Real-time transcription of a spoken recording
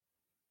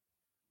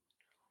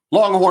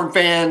Longhorn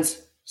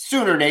fans,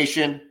 Sooner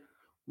Nation,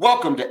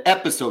 welcome to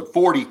episode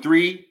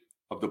 43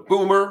 of the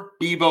Boomer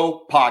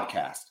Bevo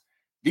podcast,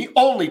 the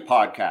only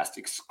podcast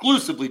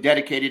exclusively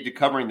dedicated to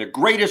covering the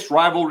greatest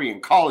rivalry in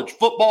college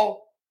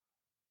football,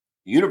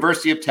 the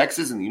University of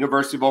Texas and the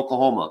University of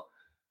Oklahoma.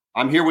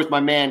 I'm here with my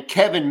man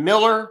Kevin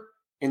Miller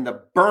in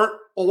the burnt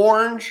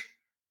orange,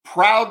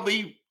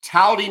 proudly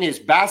touting his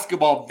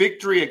basketball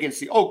victory against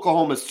the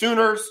Oklahoma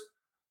Sooners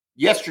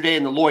yesterday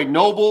in the Lloyd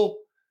Noble.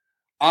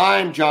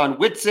 I'm John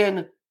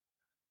Whitson.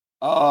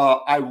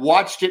 I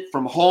watched it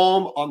from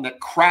home on the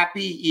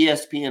crappy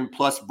ESPN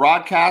Plus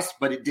broadcast,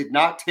 but it did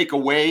not take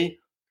away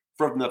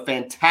from the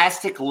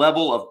fantastic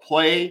level of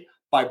play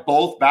by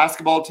both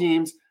basketball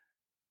teams.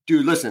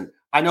 Dude, listen,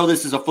 I know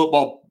this is a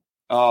football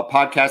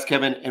podcast,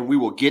 Kevin, and we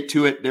will get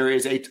to it. There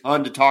is a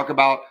ton to talk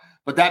about,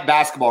 but that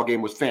basketball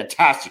game was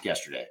fantastic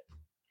yesterday.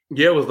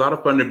 Yeah, it was a lot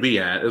of fun to be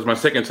at. It was my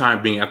second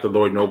time being at the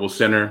Lloyd Noble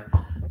Center.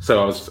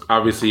 So I was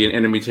obviously in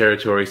enemy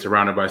territory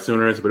surrounded by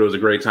Sooners, but it was a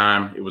great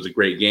time. It was a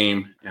great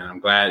game, and I'm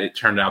glad it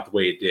turned out the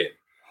way it did.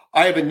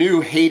 I have a new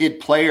hated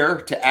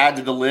player to add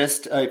to the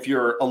list. If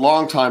you're a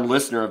longtime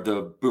listener of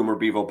the Boomer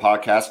Bevo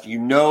podcast, you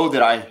know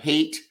that I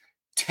hate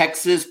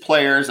Texas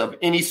players of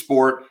any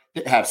sport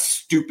that have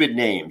stupid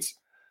names.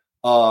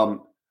 The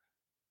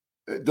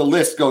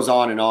list goes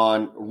on and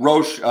on.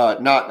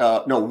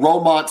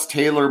 Romonts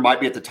Taylor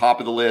might be at the top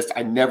of the list.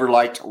 I never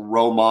liked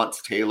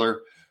Romonts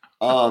Taylor.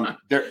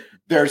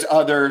 There's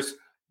others,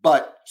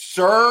 but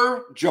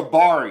Sir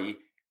Jabari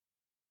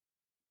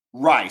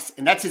Rice,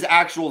 and that's his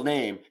actual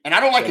name. And I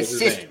don't like his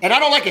sister, and I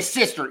don't like his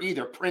sister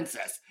either,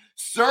 Princess.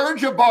 Sir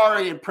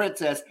Jabari and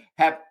Princess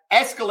have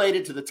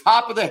escalated to the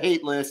top of the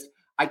hate list.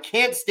 I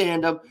can't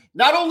stand them.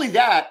 Not only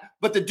that,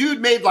 but the dude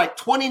made like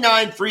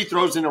 29 free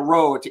throws in a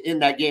row to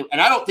end that game,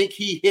 and I don't think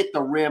he hit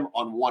the rim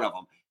on one of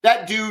them.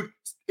 That dude,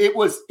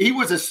 he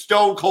was a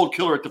stone cold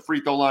killer at the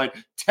free throw line.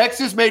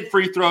 Texas made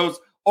free throws.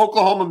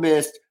 Oklahoma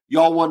missed.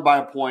 Y'all won by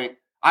a point.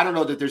 I don't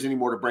know that there's any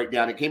more to break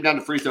down. It came down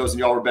to free throws, and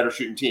y'all were a better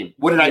shooting team.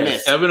 What did I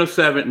miss? 7 of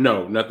 7.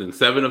 No, nothing.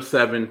 7 of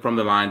 7 from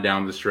the line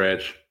down the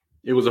stretch.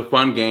 It was a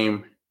fun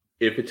game.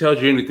 If it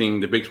tells you anything,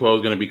 the Big 12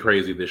 is going to be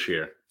crazy this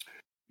year.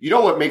 You know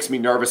what makes me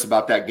nervous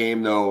about that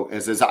game, though,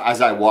 is as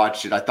I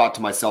watched it, I thought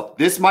to myself,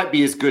 this might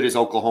be as good as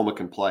Oklahoma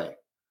can play.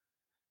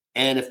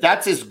 And if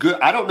that's as good,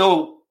 I don't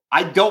know.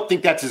 I don't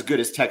think that's as good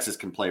as Texas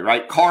can play,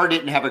 right? Carr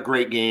didn't have a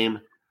great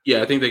game.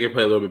 Yeah, I think they could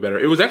play a little bit better.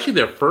 It was actually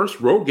their first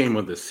road game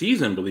of the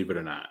season, believe it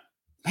or not.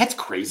 That's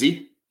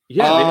crazy.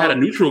 Yeah, they had a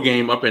neutral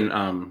game up in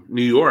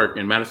New York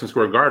in Madison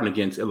Square Garden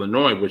against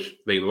Illinois, which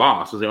they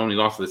lost. It was their only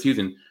loss of the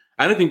season.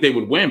 I didn't think they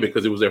would win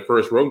because it was their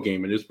first road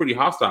game, and it was pretty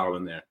hostile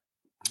in there.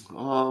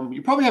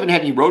 You probably haven't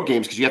had any road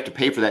games because you have to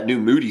pay for that new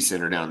Moody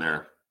Center down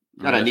there.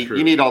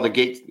 You need all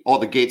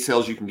the gate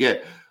sales you can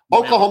get.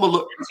 Oklahoma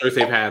looked.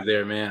 They've had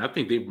there, man. I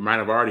think they might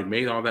have already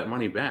made all that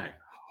money back.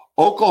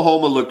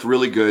 Oklahoma looked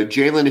really good.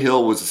 Jalen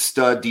Hill was a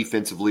stud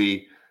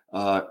defensively.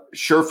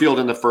 Sherfield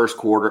in the first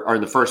quarter or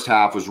in the first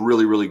half was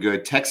really, really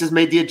good. Texas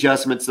made the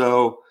adjustments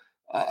though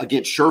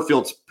against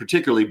Sherfield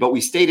particularly, but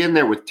we stayed in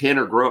there with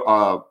Tanner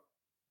Groves.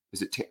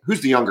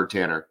 Who's the younger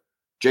Tanner?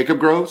 Jacob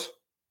Groves?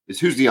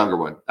 Who's the younger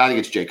one? I think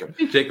it's Jacob. I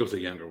think Jacob's the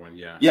younger one.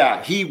 Yeah.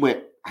 Yeah, he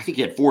went. I think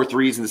he had 4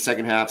 threes in the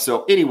second half.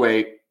 So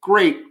anyway,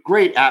 great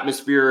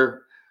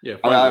atmosphere. Yeah.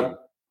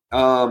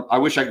 I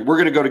wish we're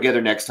going to go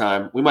together next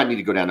time. We might need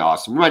to go down to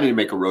Austin. We might need to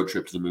make a road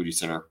trip to the Moody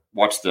Center.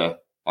 Watch the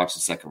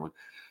second one.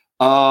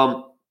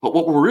 But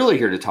what we're really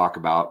here to talk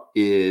about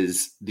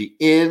is the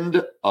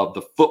end of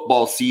the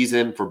football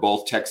season for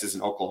both Texas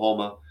and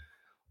Oklahoma.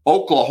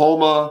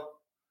 Oklahoma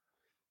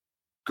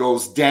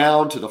goes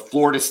down to the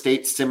Florida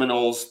State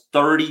Seminoles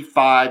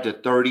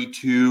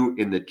 35-32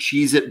 in the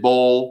Cheez-It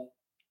Bowl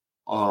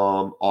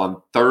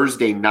on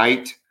Thursday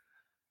night.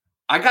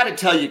 I got to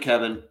tell you,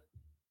 Kevin,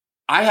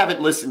 I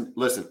haven't listened.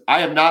 Listen,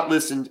 I have not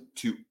listened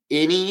to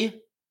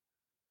any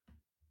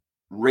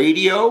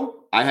radio.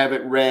 I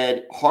haven't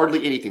read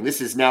hardly anything.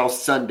 This is now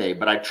Sunday,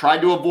 but I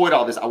tried to avoid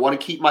all this. I want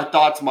to keep my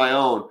thoughts my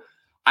own.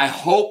 I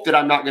hope that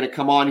I'm not going to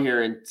come on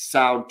here and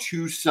sound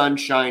too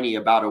sunshiny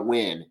about a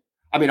win.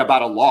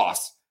 About a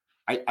loss.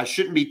 I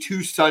shouldn't be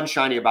too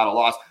sunshiny about a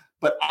loss,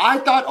 but I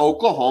thought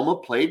Oklahoma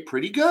played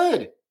pretty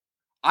good.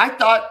 I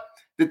thought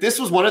that this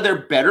was one of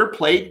their better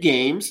played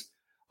games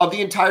of the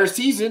entire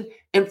season.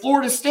 And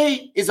Florida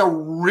State is a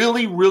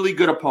really, really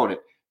good opponent.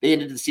 They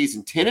ended the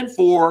season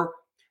 10-4.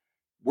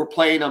 We're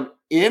playing them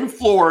in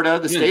Florida,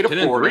 the state of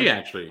Florida. 10-3,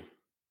 actually.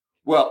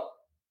 Well,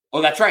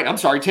 that's right. I'm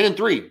sorry,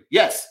 10-3.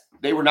 Yes,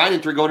 they were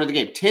 9-3 going into the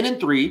game.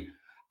 10-3.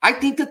 I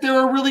think that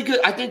they're a really good.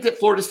 I think that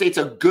Florida State's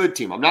a good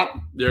team.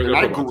 They're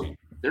not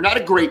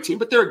a great team,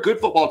 but they're a good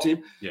football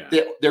team. Yeah.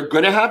 They're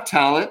going to have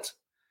talent.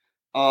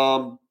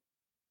 I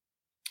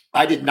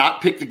did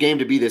not pick the game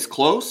to be this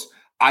close.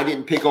 I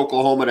didn't pick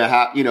Oklahoma to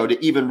have,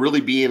 to even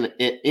really be in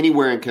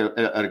anywhere in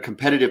a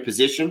competitive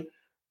position.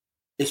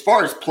 As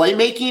far as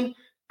playmaking,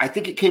 I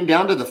think it came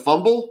down to the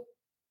fumble.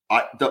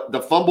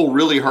 The fumble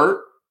really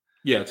hurt.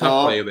 Yeah,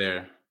 tough play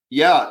there.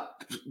 Yeah,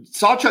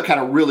 Sawchuk had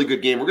a really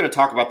good game. We're going to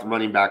talk about the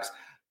running backs.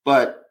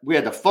 but we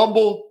had the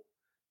fumble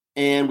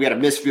and we had a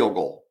missed field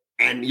goal.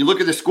 And you look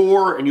at the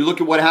score and you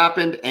look at what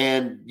happened,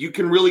 and you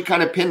can really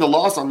kind of pin the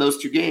loss on those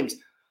two games.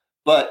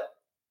 But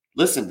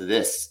listen to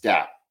this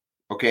stat,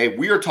 okay?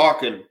 We are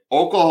talking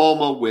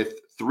Oklahoma with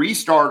 3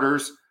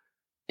 starters,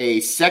 a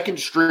second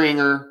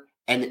stringer,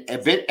 and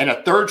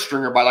a third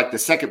stringer by like the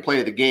second play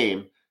of the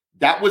game.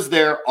 That was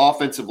their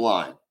offensive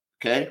line,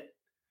 okay?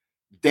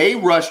 They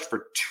rushed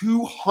for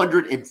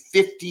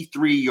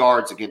 253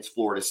 yards against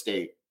Florida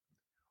State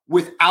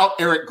without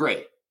Eric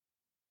Gray.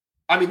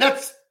 I mean,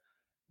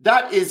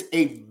 that is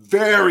a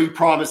very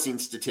promising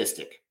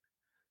statistic.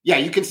 Yeah,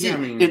 you can see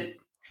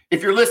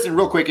if you're listening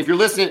real quick, if you're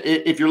listening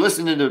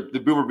to the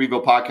Boomer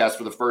Bevo podcast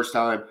for the first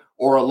time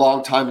or a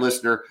long-time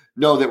listener,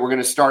 know that we're going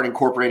to start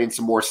incorporating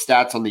some more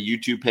stats on the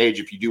YouTube page.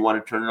 If you do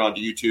want to turn it on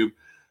to YouTube,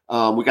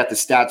 we got the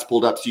stats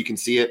pulled up so you can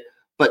see it.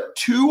 But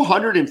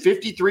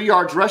 253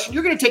 yards rushing,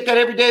 you're going to take that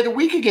every day of the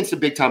week against a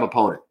big-time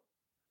opponent.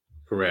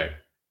 Correct.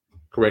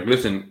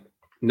 Listen,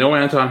 no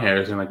Anton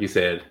Harrison, like you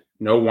said,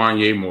 no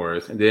Wanye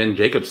Morris, and then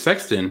Jacob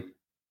Sexton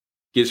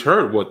gets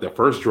hurt, the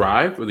first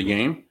drive of the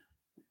game?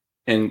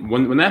 And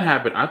when that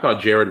happened, I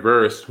thought Jared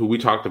Verse, who we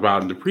talked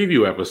about in the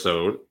preview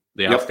episode,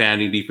 the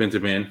outstanding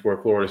defensive end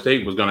for Florida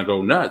State, was going to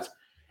go nuts.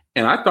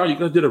 And I thought you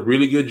guys did a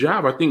really good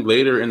job. I think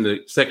later in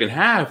the second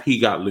half, he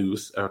got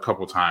loose a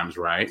couple times,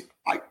 right?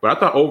 But I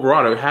thought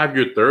overall, to have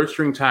your third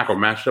string tackle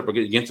matched up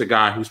against a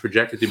guy who's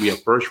projected to be a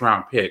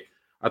first-round pick,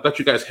 I thought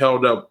you guys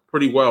held up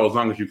pretty well as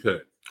long as you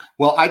could.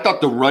 Well, I thought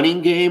the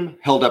running game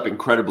held up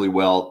incredibly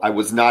well. I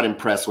was not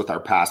impressed with our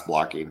pass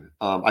blocking.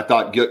 I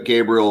thought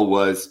Gabriel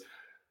was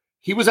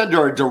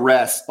under a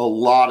duress a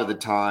lot of the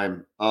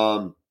time.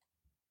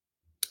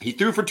 He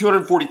threw for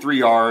 243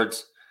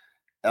 yards,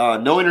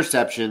 no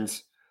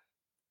interceptions.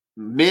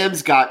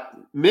 Mims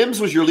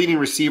was your leading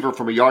receiver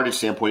from a yardage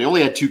standpoint. He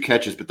only had 2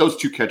 catches, but those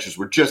 2 catches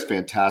were just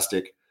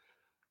fantastic.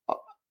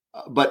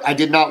 But I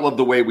did not love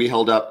the way we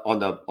held up on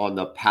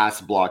the pass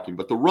blocking.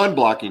 But the run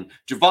blocking,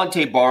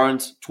 Javonte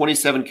Barnes,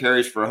 27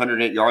 carries for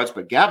 108 yards.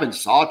 But Gavin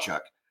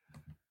Sawchuk,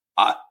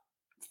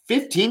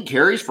 15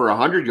 carries for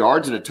 100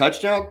 yards and a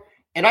touchdown.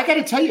 And I got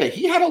to tell you,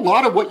 he had a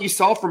lot of what you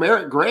saw from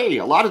Eric Gray,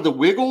 a lot of the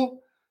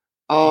wiggle.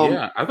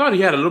 I thought he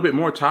had a little bit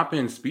more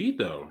top-end speed,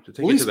 though, to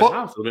take it to the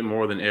house a little bit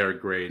more than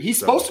Eric Gray. He's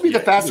supposed to be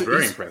the fastest.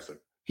 Very impressive.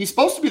 He's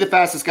supposed to be the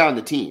fastest guy on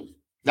the team.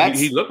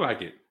 He looked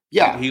like it.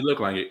 Yeah. He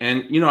looked like it.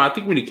 And, I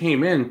think when he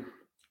came in,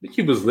 I think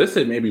he was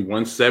listed maybe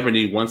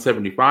 170,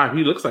 175.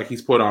 He looks like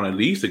he's put on at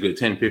least a good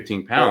 10,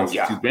 15 pounds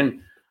since he's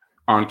been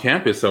on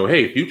campus. So,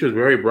 hey, future's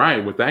very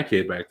bright with that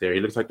kid back there. He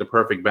looks like the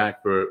perfect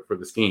back for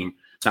the scheme.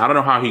 Now, I don't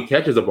know how he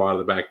catches the ball out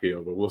of the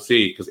backfield, but we'll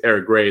see, because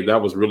Eric Gray,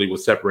 that was really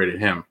what separated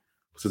him,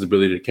 was his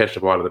ability to catch the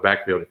ball out of the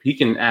backfield. If he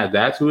can add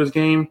that to his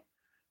game,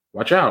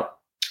 watch out.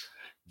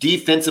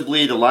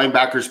 Defensively, the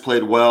linebackers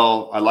played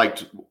well.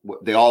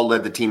 They all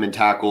led the team in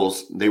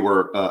tackles. They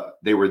were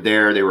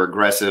there. They were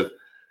aggressive.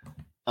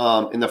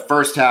 In the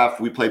first half,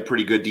 we played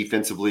pretty good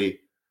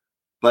defensively,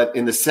 but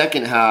in the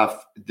second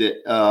half,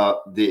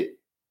 the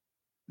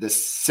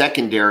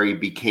secondary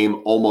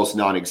became almost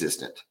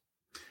non-existent.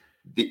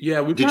 Did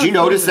you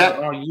notice that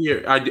all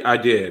year? I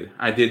did.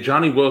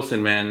 Johnny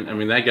Wilson, man. I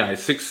mean, that guy,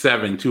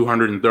 6'7",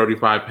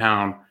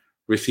 235-pound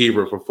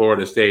receiver for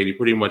Florida State. He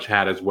pretty much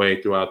had his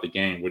way throughout the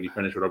game when he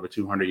finished with over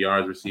 200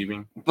 yards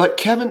receiving. But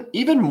Kevin,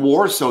 even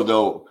more so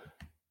though,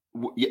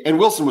 and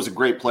Wilson was a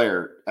great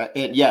player,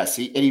 and yes,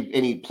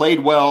 he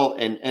played well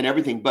and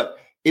everything. But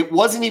it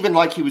wasn't even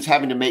like he was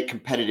having to make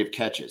competitive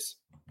catches.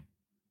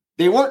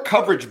 They weren't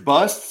coverage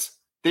busts.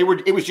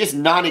 It was just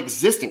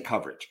non-existent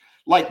coverage.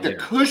 Like the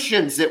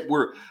cushions that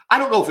were, I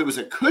don't know if it was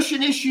a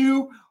cushion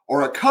issue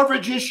or a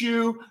coverage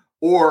issue,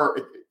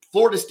 or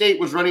Florida State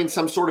was running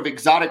some sort of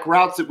exotic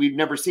routes that we've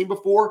never seen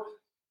before,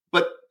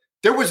 but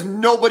there was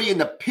nobody in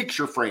the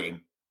picture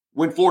frame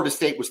when Florida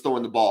State was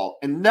throwing the ball.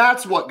 And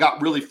that's what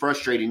got really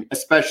frustrating,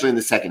 especially in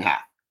the second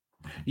half.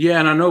 Yeah,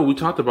 and I know we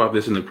talked about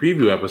this in the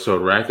preview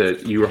episode, right?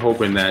 That you were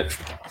hoping that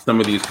some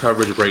of these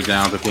coverage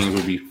breakdowns and things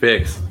would be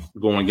fixed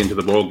going into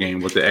the bowl game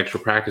with the extra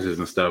practices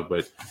and stuff.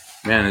 But,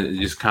 man, it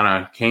just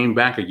kind of came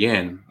back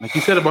again. Like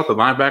you said about the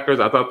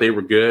linebackers, I thought they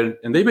were good,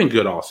 and they've been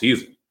good all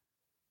season.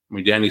 I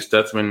mean, Danny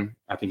Stutzman,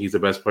 I think he's the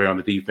best player on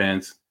the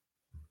defense.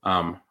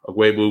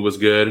 Agwebu was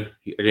good.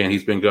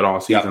 He's been good all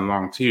season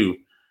long too.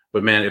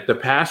 But, man, if the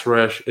pass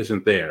rush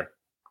isn't there,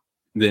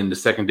 then the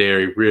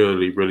secondary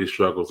really, really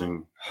struggles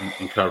in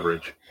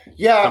coverage.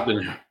 Yeah.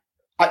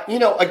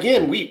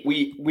 Again,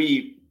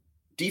 we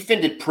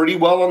defended pretty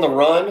well on the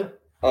run.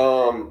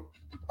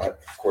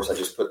 Of course, I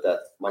just put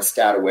my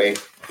stat away.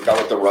 Forgot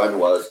what the run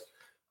was.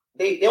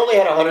 They only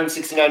had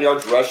 169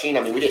 yards rushing.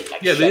 I mean, we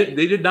didn't.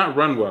 They did not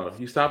run well.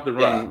 You stopped the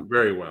run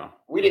very well.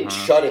 We didn't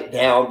shut it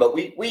down, but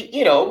we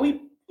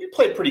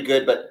played pretty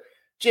good. But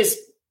just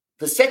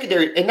the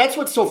secondary, and that's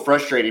what's so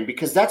frustrating,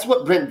 because that's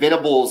what Brent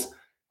Venables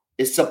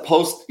is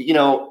supposed.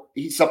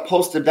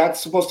 That's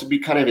supposed to be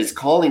kind of his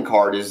calling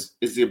card, is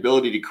the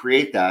ability to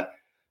create that.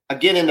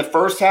 Again, in the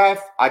first half,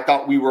 I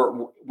thought we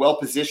were well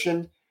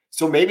positioned.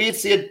 So maybe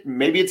it's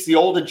the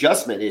old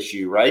adjustment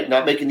issue, right?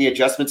 Not making the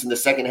adjustments in the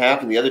second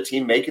half, and the other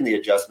team making the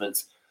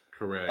adjustments.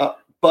 Correct.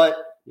 But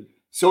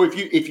so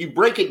if you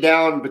break it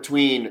down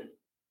between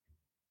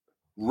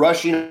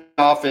rushing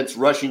offense,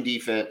 rushing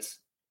defense,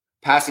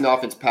 passing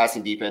offense,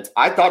 passing defense,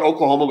 I thought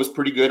Oklahoma was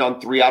pretty good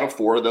on 3 out of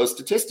 4 of those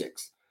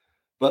statistics.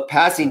 But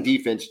passing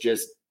defense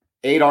just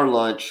ate our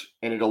lunch,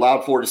 and it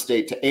allowed Florida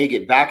State to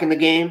get back in the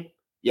game.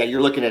 Yeah,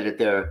 you're looking at it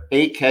there.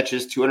 8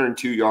 catches,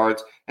 202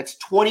 yards. That's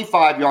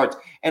 25 yards.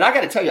 And I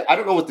got to tell you, I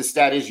don't know what the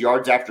stat is,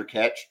 yards after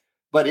catch,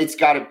 but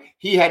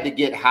he had to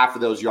get half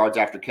of those yards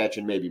after catch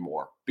and maybe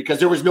more because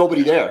there was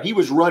nobody there. He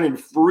was running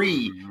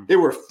free. Mm-hmm. There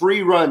were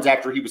free runs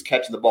after he was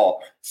catching the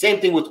ball.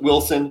 Same thing with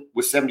Wilson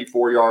with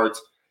 74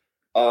 yards.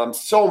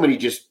 So many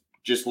just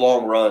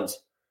long runs.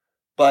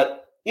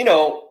 But,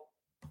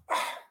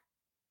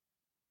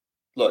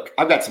 look,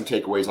 I've got some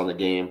takeaways on the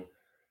game.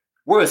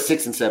 We're a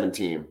 6-7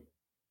 team,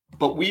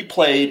 but we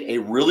played a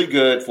really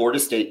good Florida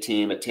State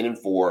team at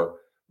 10-4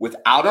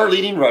 without our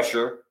leading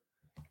rusher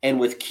and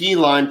with key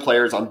line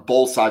players on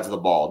both sides of the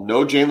ball.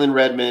 No Jalen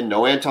Redmond,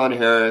 no Anton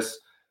Harrison,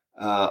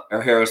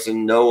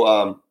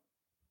 no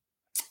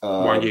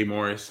Wanye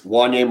Morris.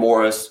 Wanye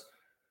Morris,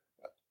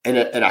 and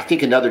I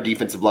think another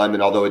defensive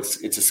lineman, although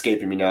it's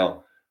escaping me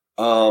now.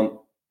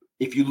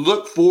 If you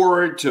look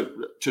forward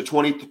to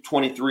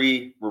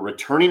 2023, we're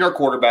returning our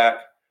quarterback.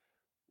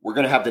 We're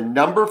going to have the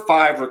number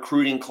 5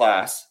 recruiting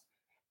class.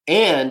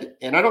 And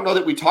I don't know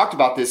that we talked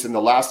about this in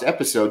the last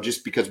episode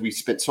just because we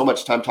spent so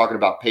much time talking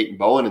about Peyton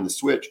Bowen and the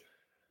switch.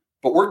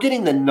 But we're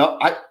getting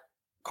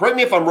correct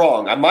me if I'm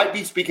wrong. I might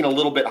be speaking a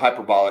little bit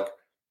hyperbolic,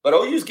 but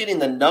OU's getting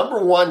the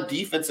number 1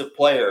 defensive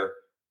player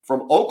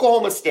from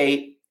Oklahoma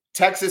State,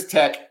 Texas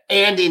Tech,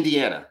 and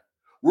Indiana.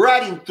 We're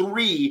adding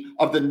 3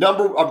 of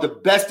the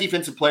best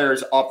defensive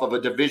players off of a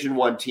Division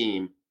I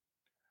team.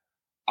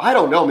 I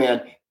don't know,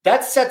 man.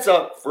 That sets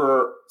up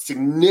for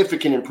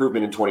significant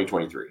improvement in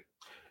 2023.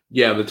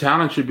 Yeah, the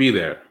talent should be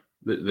there.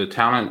 The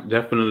talent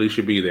definitely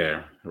should be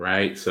there,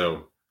 right?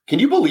 So, can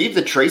you believe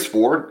that Trace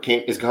Ford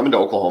is coming to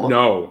Oklahoma?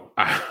 No,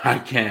 I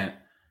can't.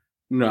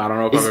 No, I don't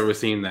know if I've ever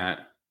seen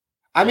that.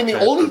 I mean,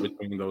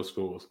 between those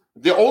schools.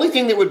 The only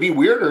thing that would be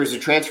weirder is a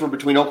transfer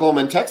between Oklahoma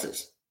and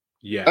Texas.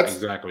 Yeah,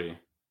 exactly.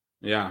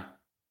 Yeah,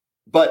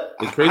 but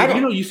it's crazy.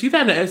 You see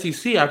that in the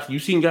SEC.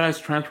 You've seen guys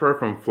transfer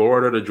from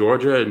Florida to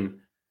Georgia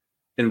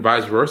and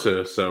vice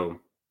versa. So,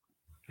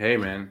 hey,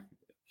 man.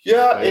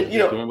 Yeah, and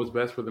doing what's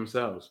best for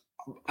themselves.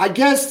 I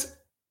guess.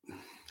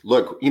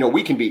 Look,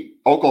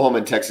 Oklahoma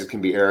and Texas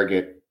can be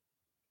arrogant.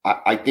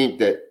 I think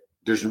that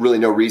there's really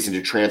no reason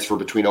to transfer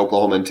between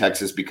Oklahoma and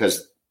Texas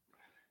because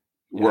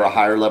we're a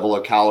higher level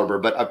of caliber.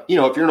 But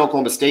if you're in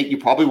Oklahoma State, you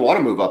probably want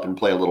to move up and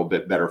play a little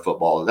bit better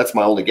football. That's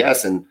my only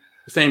guess. And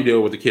the same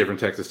deal with the kid from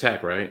Texas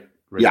Tech, right?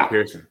 Reggie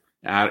Pearson.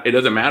 It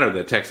doesn't matter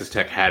that Texas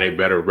Tech had a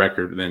better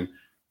record than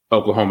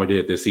Oklahoma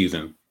did this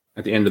season.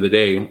 At the end of the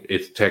day,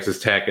 it's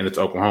Texas Tech and it's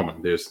Oklahoma.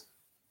 There's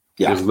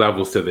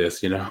levels to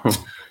this,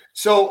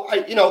 So,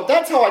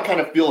 that's how I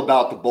kind of feel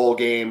about the bowl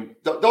game.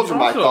 Those are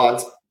my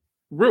thoughts.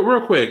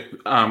 Real quick,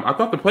 I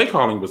thought the play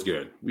calling was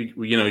good.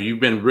 You've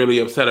been really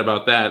upset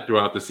about that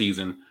throughout the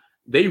season.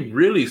 They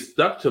really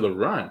stuck to the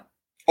run.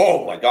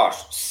 Oh, my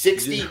gosh.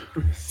 60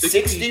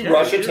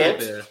 rush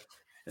attempts,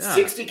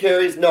 60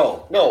 carries.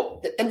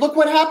 No. And look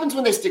what happens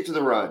when they stick to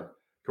the run,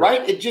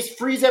 right? It just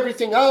frees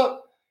everything up.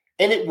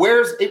 And it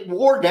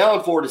wore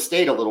down Florida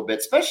State a little bit,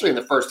 especially in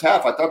the first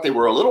half. I thought they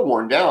were a little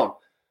worn down.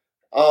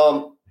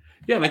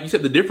 Yeah, like you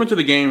said, the difference of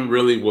the game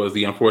really was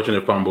the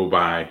unfortunate fumble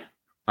by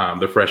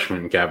the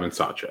freshman Gavin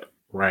Sawchuk,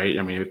 right?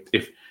 I mean,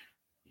 if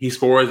he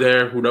scores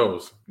there, who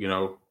knows?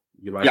 You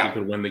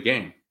could win the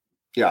game.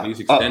 Yeah, at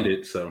least extend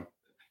it. So,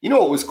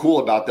 what was cool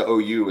about the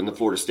OU and the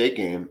Florida State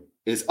game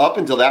is up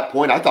until that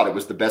point, I thought it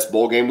was the best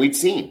bowl game we'd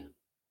seen.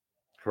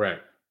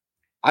 Correct.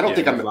 I don't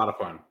think it was a lot of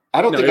fun.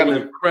 I don't think it was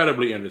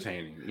incredibly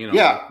entertaining.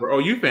 For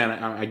OU fan,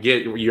 I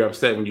get you're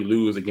upset when you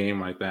lose a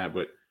game like that,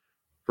 but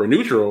for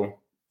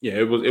neutral,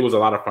 it was a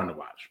lot of fun to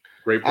watch.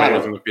 Great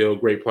players on the field,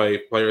 great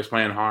players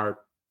playing hard.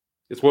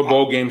 It's what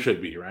bowl games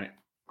should be, right?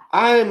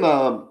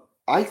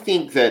 I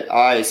think that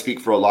I speak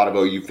for a lot of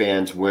OU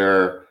fans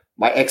where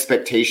my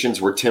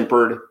expectations were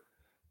tempered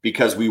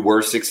because we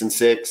were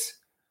 6-6.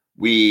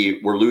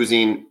 We were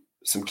losing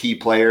some key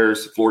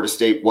players. Florida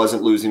State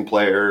wasn't losing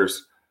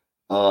players.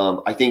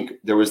 I think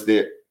there was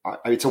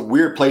it's a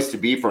weird place to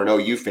be for an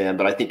OU fan,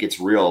 but I think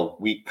it's real.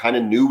 We kind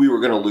of knew we were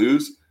going to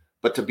lose,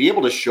 but to be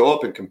able to show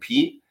up and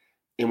compete,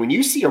 and when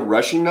you see a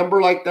rushing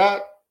number like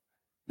that,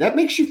 that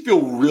makes you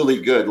feel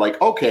really good.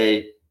 Like,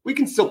 okay, we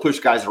can still push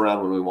guys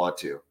around when we want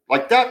to.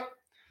 Like that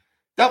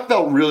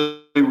felt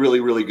really, really,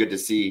 really good to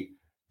see.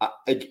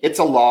 It's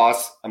a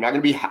loss. I'm not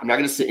going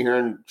to sit here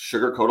and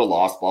sugarcoat a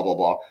loss, blah, blah,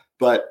 blah.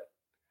 But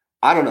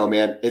I don't know,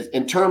 man.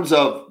 In terms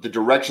of the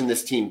direction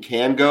this team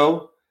can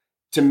go,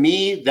 to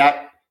me,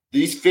 that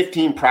these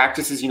 15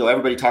 practices,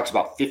 everybody talks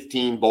about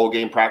 15 bowl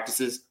game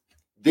practices.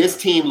 This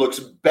team looks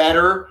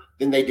better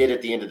than they did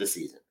at the end of the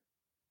season.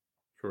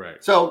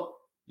 Correct. So,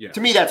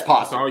 to me, that's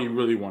possible. That's all you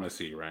really want to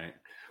see, right?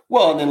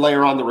 Well, and then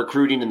layer on the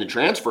recruiting and the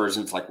transfers,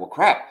 and it's like, well,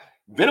 crap.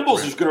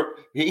 Venables he's going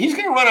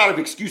to run out of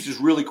excuses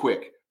really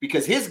quick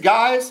because his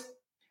guys,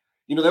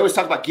 they always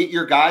talk about get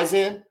your guys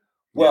in.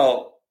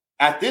 Well,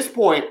 at this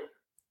point,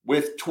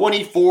 with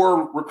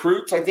 24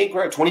 recruits, I think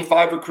we're at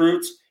 25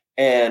 recruits,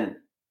 and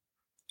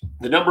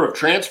the number of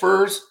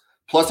transfers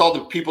plus all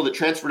the people that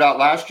transferred out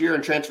last year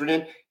and transferred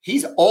in,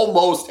 he's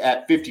almost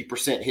at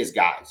 50% his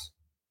guys.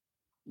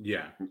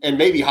 Yeah. And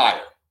maybe higher.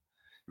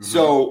 Mm-hmm.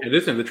 So, and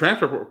listen, the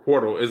transfer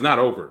portal is not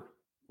over.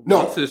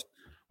 No.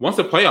 Once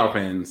the playoff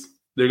ends,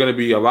 there are going to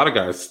be a lot of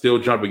guys still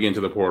jumping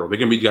into the portal. There are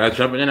going to be guys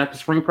jumping in after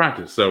spring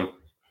practice. So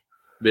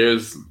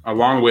there's a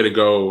long way to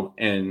go.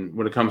 And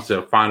when it comes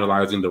to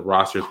finalizing the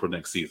rosters for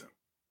next season.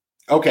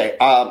 Okay.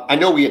 I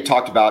know we had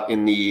talked about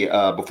in the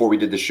before we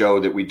did the show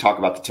that we'd talk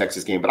about the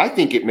Texas game, but I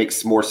think it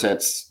makes more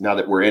sense now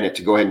that we're in it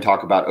to go ahead and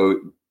talk about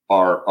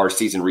our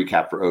season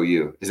recap for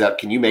OU.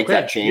 Can you make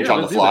that change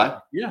on the fly?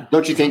 Yeah.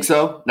 Don't you think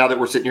so? Now that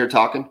we're sitting here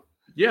talking?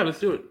 Yeah, let's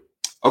do it.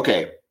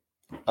 Okay.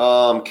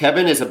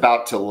 Kevin is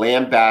about to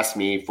lambast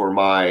me for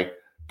my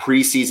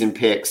preseason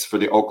picks for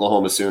the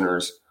Oklahoma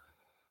Sooners.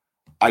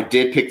 I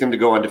did pick them to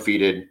go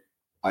undefeated.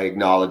 I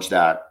acknowledge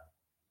that.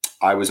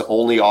 I was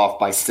only off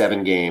by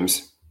 7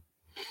 games.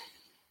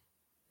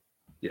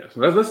 Yeah,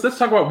 so let's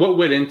talk about what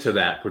went into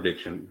that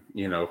prediction,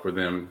 for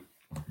them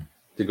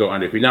to go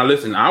undefeated. Now,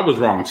 listen, I was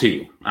wrong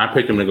too. I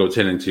picked them to go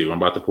 10-2. I'm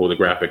about to pull the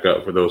graphic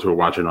up for those who are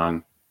watching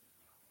on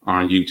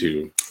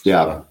YouTube.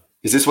 Yeah.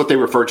 Is this what they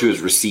refer to as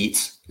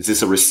receipts? Is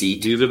this a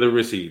receipt? These are the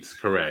receipts.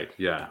 Correct.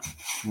 Yeah.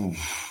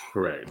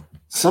 Correct.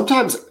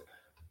 Sometimes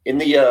in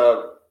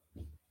the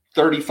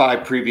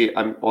 35 previous,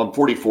 I'm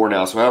 44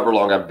 now, so however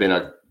long I've been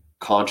a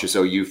conscious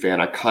OU fan,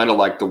 I kind of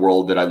like the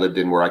world that I lived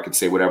in where I could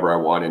say whatever I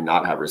want and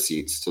not have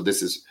receipts. So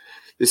this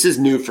is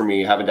new for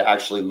me, having to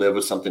actually live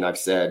with something I've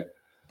said.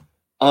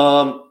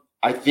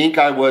 I think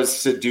I was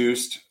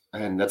seduced,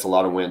 and that's a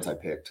lot of wins I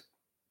picked.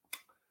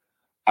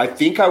 I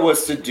think I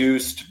was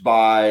seduced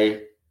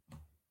by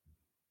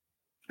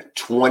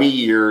 20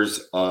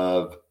 years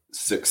of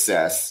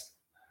success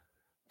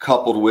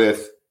coupled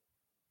with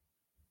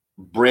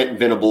Brent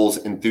Venables'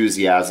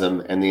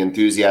 enthusiasm and the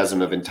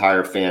enthusiasm of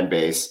entire fan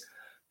base,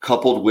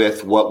 coupled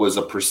with what was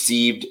a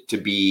perceived to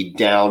be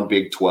down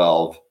Big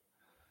 12,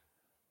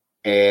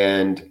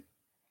 and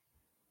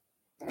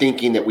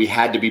thinking that we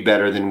had to be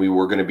better than we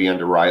were going to be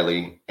under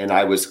Riley. And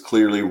I was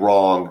clearly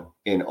wrong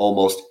in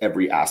almost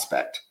every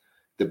aspect.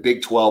 The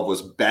Big 12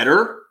 was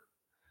better.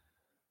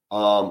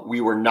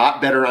 We were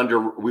not better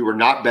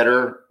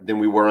than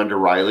we were under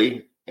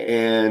Riley.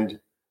 And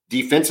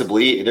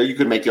defensively, there you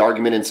could make the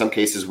argument in some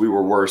cases we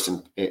were worse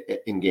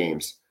in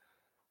games.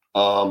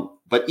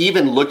 But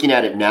even looking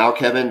at it now,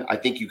 Kevin, I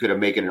think you could have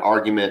made an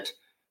argument.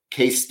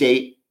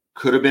 K-State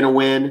could have been a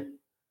win.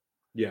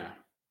 Yeah.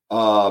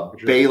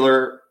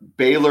 Sure.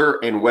 Baylor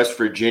and West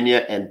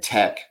Virginia and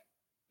Tech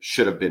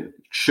could have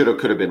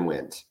been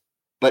wins.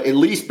 But at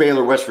least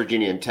Baylor, West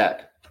Virginia, and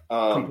Tech.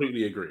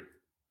 Completely agree.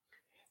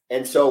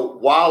 And so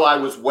while I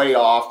was way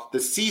off, the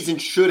season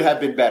should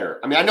have been better.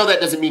 I mean, I know that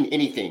doesn't mean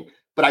anything,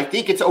 but I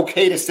think it's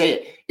okay to say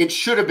it. It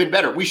should have been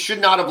better. We should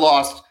not have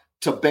lost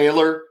to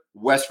Baylor,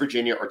 West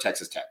Virginia, or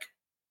Texas Tech.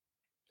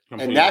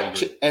 And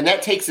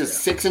that takes a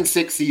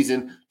 6-6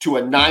 season to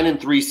a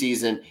 9-3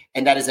 season,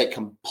 and that is a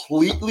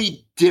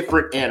completely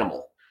different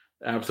animal.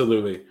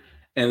 Absolutely.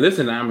 And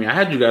listen, I mean, I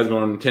had you guys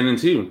going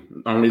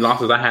 10-2. Only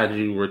losses I had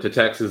you were to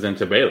Texas and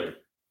to Baylor.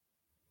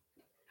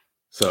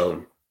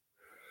 So,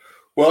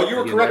 well, you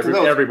were correct.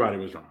 Everybody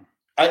was wrong.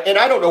 And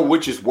I don't know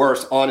which is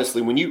worse,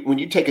 honestly. When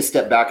you take a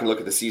step back and look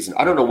at the season,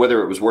 I don't know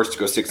whether it was worse to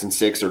go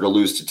 6-6 or to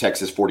lose to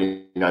Texas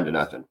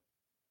 49-0.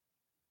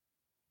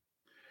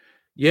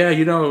 Yeah,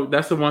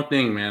 that's the one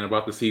thing, man,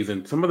 about the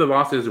season. Some of the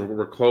losses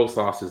were close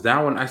losses.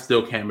 That one I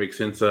still can't make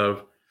sense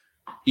of.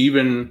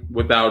 Even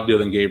without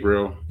Dylan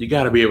Gabriel, you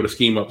got to be able to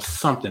scheme up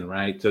something,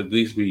 right, to at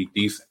least be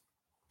decent.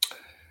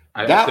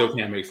 I still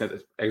can't make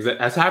sense.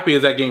 As happy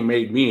as that game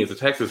made me as a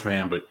Texas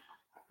fan, but,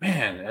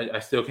 man, I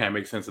still can't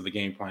make sense of the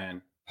game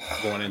plan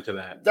going into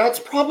that. That's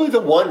probably the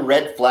one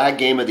red flag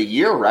game of the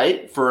year,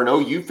 right, for an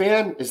OU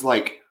fan is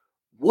like,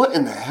 what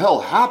in the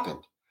hell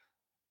happened?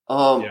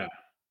 Yeah.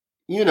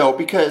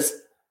 Because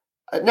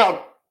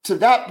now to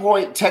that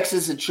point,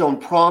 Texas had shown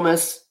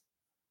promise.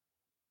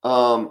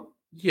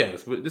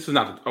 Yes, but this is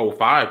not the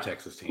 05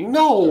 Texas team.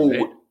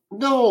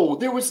 No,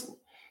 there was.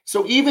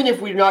 So even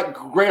if we're not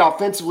great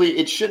offensively,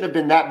 it shouldn't have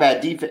been that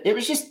bad defense. It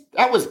was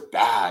that was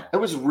bad. It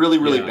was really,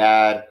 really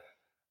bad.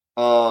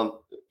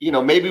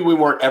 Maybe we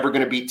weren't ever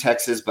going to beat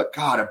Texas, but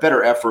God, a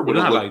better effort would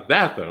have not like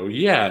that though.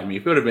 Yeah, I mean,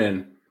 if it would have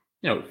been,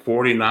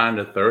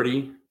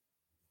 49-30,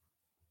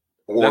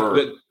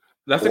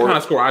 that's the kind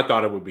of score I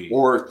thought it would be,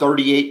 or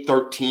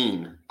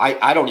 38-13.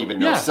 I don't even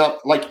know,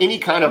 any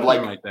kind of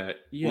like that.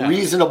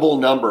 Reasonable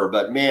number.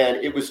 But man,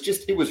 it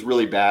was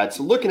really bad.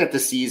 So looking at the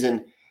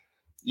season,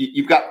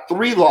 you've got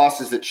 3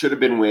 losses that should have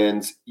been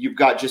wins. You've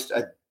got just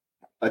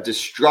a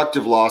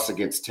destructive loss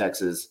against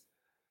Texas,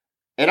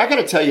 and I got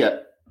to tell you,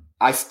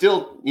 I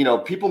still,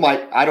 people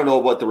might, I don't know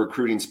what the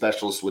recruiting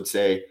specialists would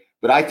say,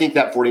 But I think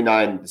that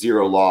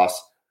 49-0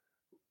 loss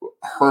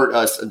hurt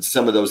us in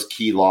some of those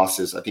key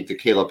losses. I think the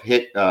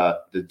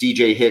the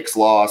DJ Hicks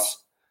loss.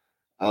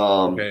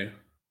 Okay.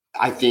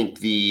 I think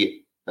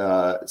the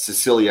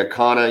Cecilia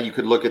Kana, you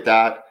could look at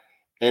that.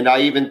 And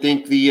I even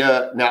think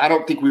now I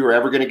don't think we were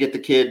ever going to get the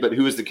kid, but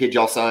who is the kid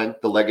y'all signed?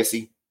 The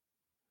legacy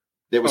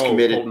that was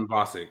committed. Colton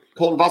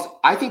Bosick.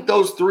 I think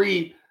those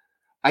three,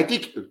 I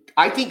think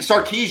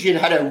Sarkisian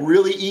had a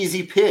really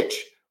easy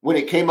pitch when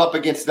it came up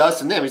against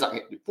us and them. He's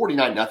like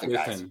 49-0,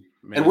 guys.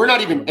 Man, and we're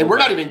not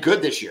even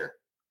good this year.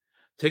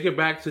 Take it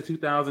back to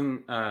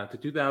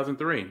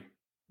 2003,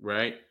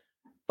 right?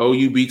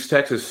 OU beats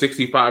Texas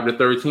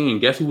 65-13.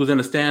 Guess who was in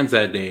the stands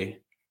that day?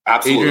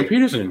 Absolutely. Adrian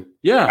Peterson.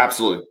 Yeah.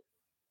 Absolutely.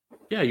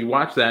 Yeah, you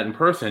watch that in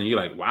person, you're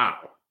like, wow.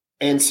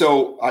 And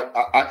so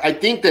I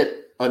think that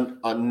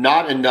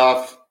not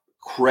enough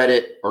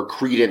credit or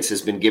credence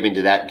has been given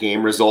to that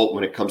game result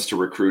when it comes to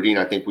recruiting.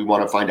 I think we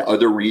want to find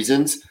other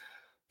reasons.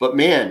 But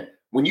man,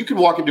 when you can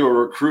walk into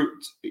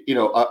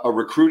a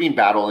recruiting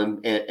battle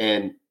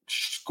and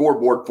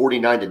scoreboard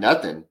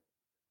 49-0,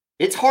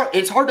 it's hard.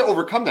 It's hard to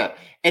overcome that,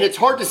 and it's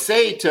hard to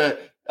say to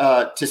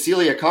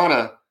Celia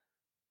Kana,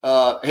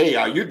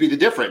 "Hey, you'd be the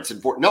difference."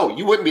 No,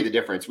 you wouldn't be the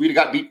difference. We'd have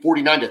got beat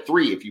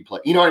 49-3 if you play.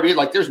 You know what I mean?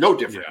 Like, there's no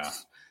difference. Yeah.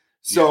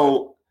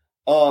 So,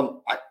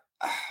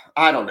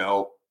 I don't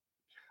know.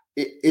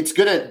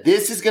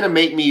 This is gonna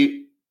make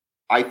me,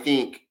 I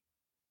think,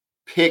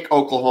 pick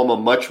Oklahoma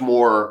much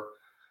more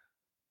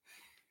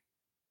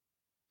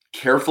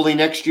carefully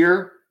next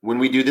year when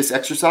we do this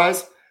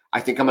exercise.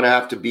 I think I'm going to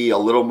have to be a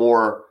little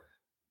more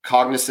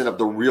cognizant of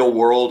the real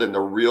world and the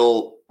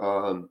real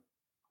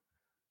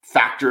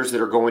factors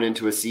that are going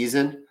into a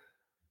season.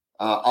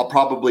 I'll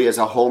probably, as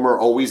a homer,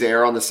 always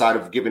err on the side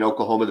of giving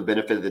Oklahoma the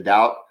benefit of the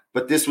doubt.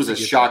 But this was a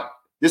shock.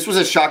 This was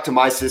a shock to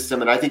my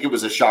system, and I think it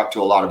was a shock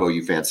to a lot of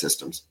OU fan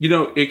systems. You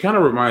know, it kind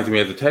of reminds me,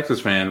 as a Texas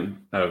fan,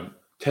 of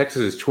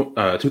Texas'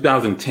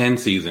 2010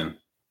 season.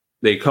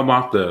 They come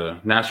off the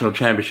national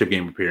championship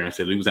game appearance.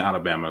 They lose to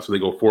Alabama, so they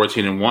go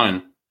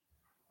 14-1.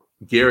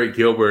 Garrett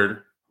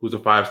Gilbert, who's a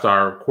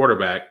 5-star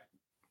quarterback,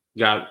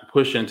 got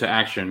pushed into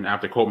action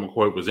after Colt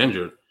McCoy was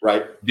injured.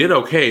 Right. Did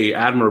okay,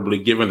 admirably,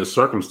 given the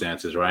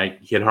circumstances, right?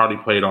 He had hardly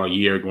played all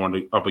year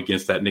going up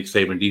against that Nick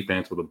Saban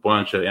defense with a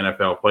bunch of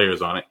NFL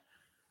players on it.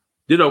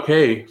 Did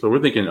okay. So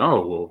we're thinking,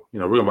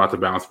 we're about to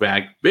bounce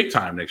back big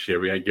time next year.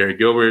 We had Garrett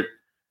Gilbert,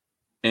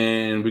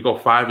 and we go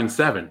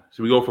 5-7.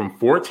 So we go from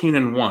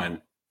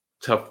 14-1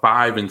 to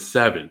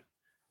 5-7.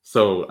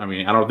 So, I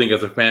mean, I don't think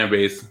as a fan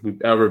base we've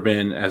ever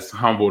been as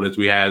humbled as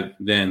we had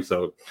then.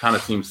 So it kind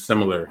of seems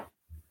similar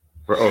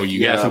for OU.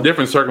 You had some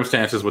different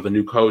circumstances with the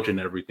new coach and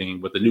everything,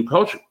 but the new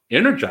coach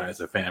energized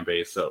the fan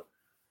base. So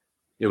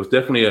it was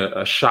definitely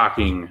a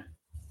shocking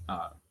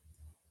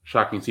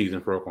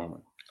season for Oklahoma.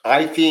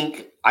 I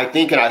think,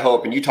 and I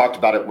hope, and you talked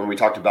about it when we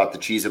talked about the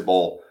Cheez-It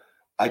Bowl.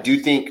 I do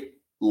think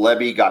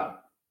Lebby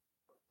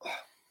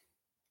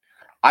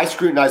I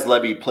scrutinized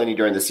Lebby plenty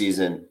during the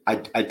season.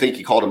 I think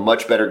he called a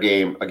much better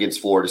game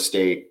against Florida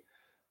State.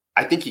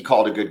 I think he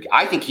called a good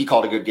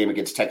game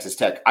against Texas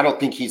Tech. I don't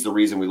think he's the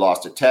reason we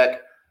lost at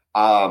Tech.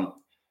 The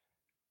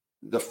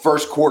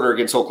first quarter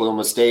against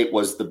Oklahoma State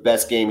was the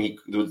best game.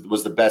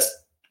 Was the best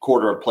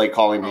quarter of play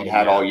calling he'd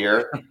had all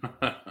year.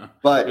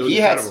 But he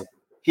had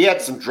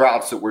some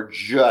droughts that were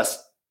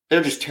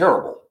they're just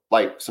terrible.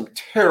 Like some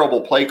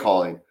terrible play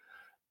calling.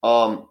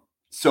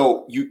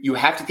 So you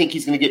have to think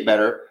he's going to get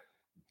better.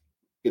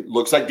 It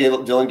looks like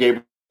Dylan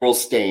Gabriel's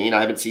staying.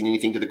 I haven't seen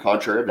anything to the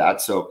contrary of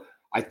that. So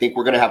I think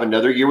we're going to have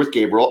another year with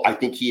Gabriel. I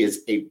think he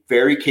is a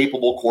very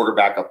capable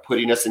quarterback of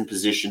putting us in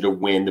position to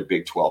win the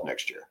Big 12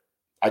 next year.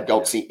 I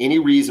don't see any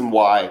reason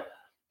why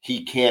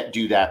he can't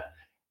do that.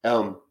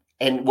 And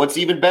what's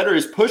even better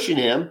is pushing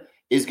him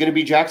is going to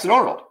be Jackson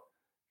Arnold.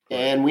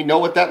 And we know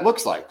what that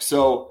looks like.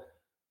 So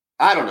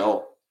I don't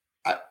know.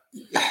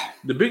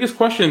 The biggest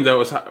question, though,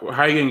 is how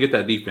are you going to get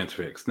that defense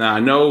fixed? Now, I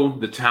know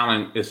the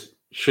talent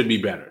should be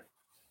better.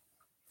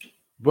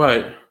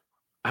 But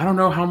I don't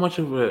know how much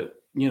of a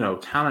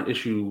talent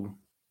issue.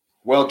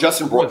 Well,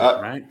 Justin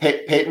Broyles, right?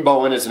 Peyton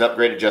Bowen is an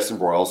upgraded Justin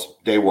Broyles,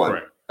 day one.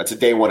 Right. That's a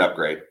day one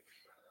upgrade.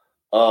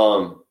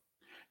 Now,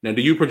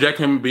 do you project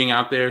him being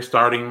out there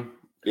starting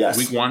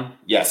week one?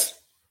 Yes.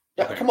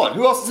 Yeah, okay. Come on.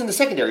 Who else is in the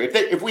secondary?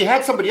 If we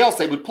had somebody else,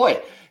 they would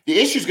play. The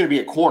issue is going to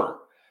be a corner.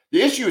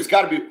 The issue has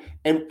got to be,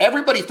 and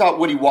everybody thought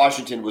Woody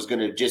Washington was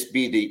going to just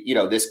be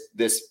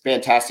this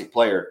fantastic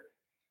player.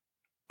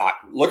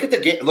 Look at the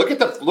game. Look at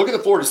the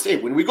Florida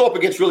State. When we go up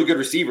against really good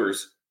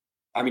receivers,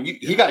 I mean,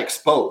 he got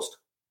exposed.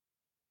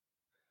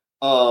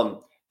 And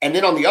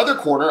then on the other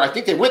corner, I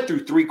think they went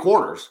through three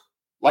corners.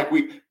 Like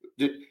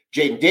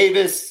Jaden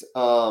Davis,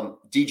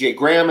 DJ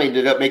Graham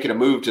ended up making a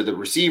move to the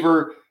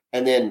receiver,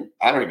 and then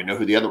I don't even know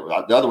who the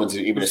other ones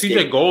even.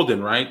 CJ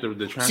Golden, right? The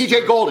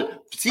CJ Golden.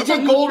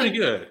 CJ Golden.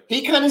 Good.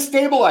 He kind of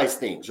stabilized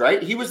things,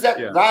 right? He was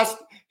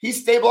He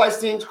stabilized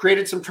things,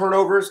 created some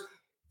turnovers.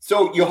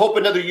 So you hope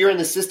another year in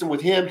the system with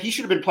him. He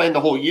should have been playing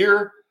the whole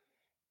year.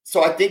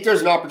 So I think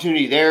there's an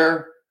opportunity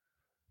there.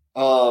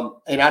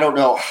 And I don't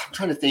know. I'm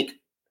trying to think.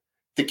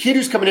 the kid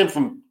who's coming in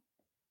from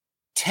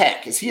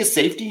Tech, is he a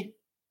safety?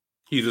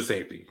 He's a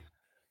safety.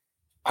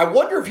 I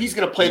wonder if he's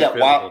going to play that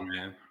wild.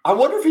 Man. I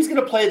wonder if he's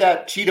going to play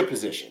that cheetah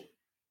position.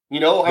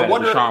 I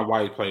wonder. Deshaun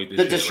White played this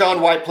year.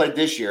 Deshaun White played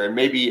this year, and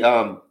maybe,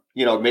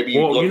 maybe.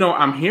 Well,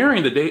 I'm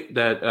hearing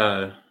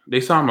that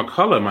they saw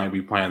McCullough might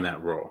be playing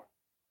that role.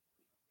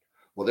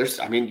 Well,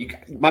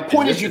 my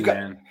point is you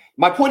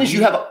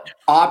have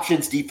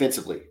options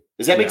defensively.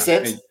 Does that make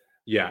sense?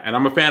 And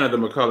I'm a fan of the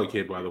McCullough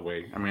kid, by the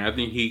way. I mean, I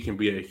think he can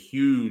be a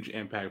huge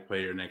impact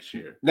player next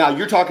year. Now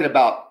you're talking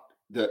about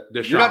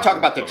you're not talking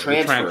about the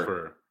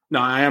transfer. No,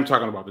 I am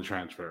talking about the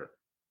transfer.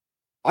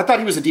 I thought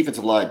he was a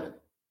defensive lineman.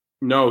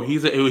 No,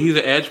 he's an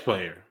edge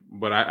player,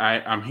 but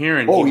I'm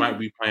hearing he might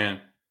be playing.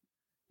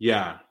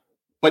 Yeah,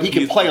 but he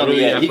can play on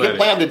the edge. He can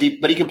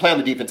play on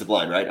the defensive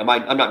line, right?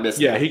 I'm not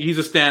missing. Yeah, he's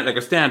a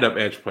stand-up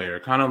edge player,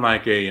 kind of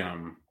like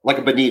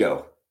a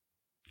Benito.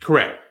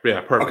 Correct.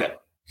 Yeah. Perfect.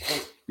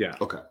 Okay. Yeah.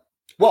 Okay.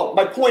 Well,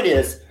 my point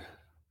is,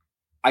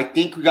 I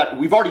think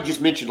we've already just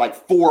mentioned like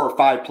 4 or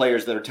 5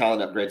 players that are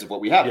talent upgrades of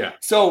what we have. Yeah.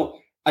 So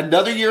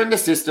another year in the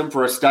system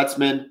for a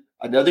Stutzman,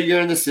 another year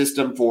in the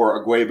system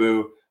for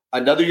Agwebu,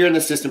 another year in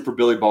the system for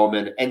Billy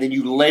Bowman, and then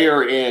you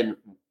layer in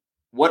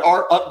what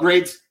are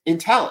upgrades in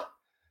talent.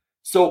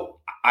 So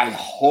I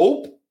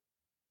hope,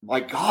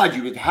 my God,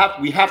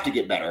 we have to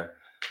get better.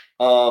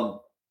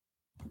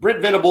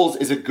 Brent Venables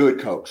is a good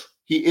coach.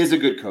 He is a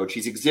good coach.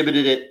 He's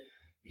exhibited it.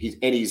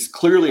 He's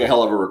clearly a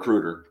hell of a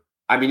recruiter.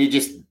 I mean,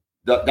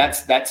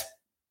 that's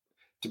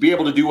to be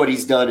able to do what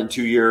he's done in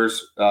 2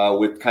 years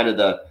with kind of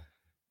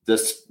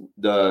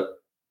the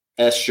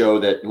S show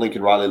that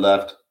Lincoln Riley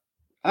left.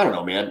 I don't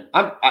know, man.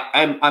 I'm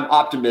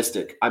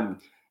optimistic.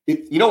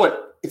 You know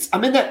what?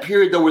 I'm in that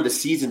period though where the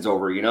season's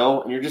over,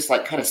 and you're just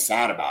like kind of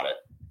sad about it.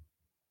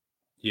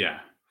 Yeah,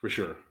 for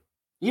sure.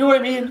 You know what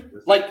I mean?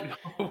 Like,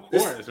 of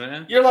course,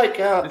 man. You're like,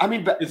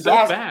 it's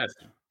so fast.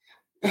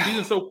 The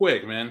season's so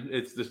quick, man.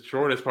 It's the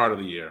shortest part of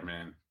the year,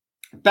 man.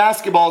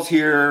 Basketball's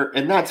here,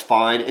 and that's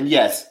fine. And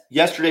yes,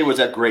 yesterday was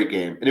a great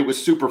game, and it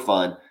was super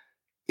fun.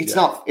 It's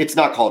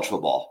not college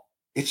football.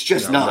 It's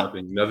just not.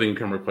 Nothing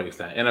can replace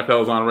that.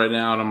 NFL's on right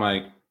now, and I'm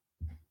like,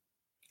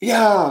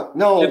 yeah,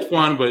 no. It's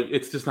fun, but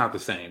it's just not the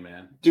same,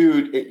 man.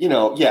 Dude,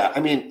 I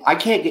mean, I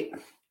can't get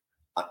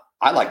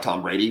 – I like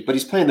Tom Brady, but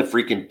he's playing the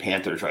freaking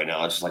Panthers right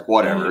now. It's just like,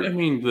 whatever. I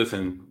mean,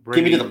 listen.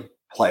 Brady, give me to the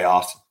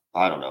playoffs.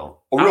 I don't know.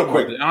 I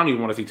don't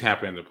even want to see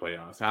Tampa in the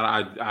playoffs.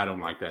 I don't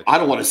like that. I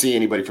don't want to see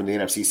anybody from the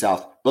NFC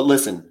South. But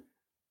listen,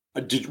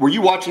 were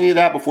you watching any of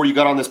that before you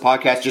got on this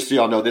podcast? Just so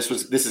y'all know, this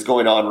is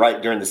going on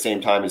right during the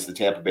same time as the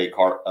Tampa Bay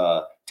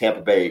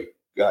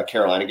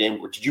Carolina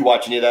game. Did you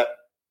watch any of that?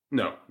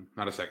 No,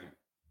 not a second.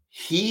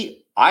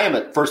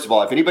 First of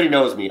all, if anybody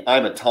knows me,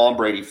 I'm a Tom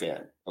Brady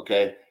fan.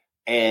 Okay,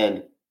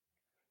 and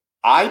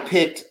I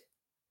picked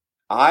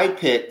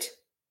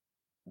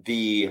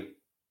the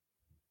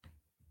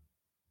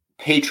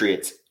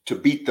Patriots to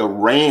beat the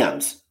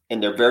Rams in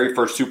their very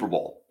first Super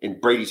Bowl, in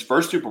Brady's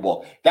first Super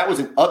Bowl. That was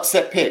an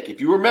upset pick. If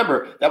you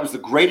remember, that was the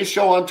greatest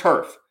show on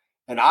turf.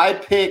 And I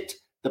picked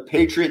the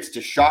Patriots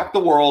to shock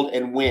the world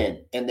and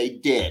win, and they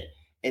did.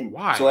 And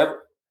why?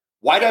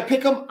 Why did I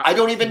pick them? I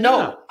don't even know.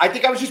 Yeah. I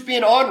think I was just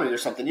being ornery or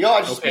something.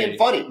 I was just being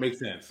funny. Makes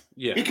sense.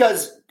 Yeah.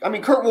 Because, I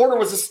mean, Kurt Warner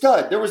was a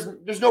stud.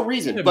 There's no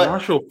reason. Yeah, but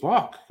Marshall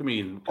Faulk,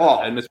 in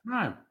this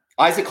prime.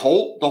 Isaac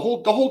Holt, the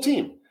whole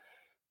team.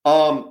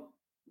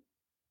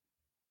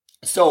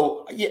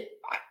 So, yeah,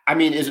 I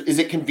mean, is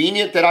it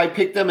convenient that I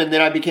picked them and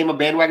then I became a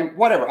bandwagon?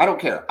 Whatever. I don't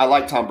care. I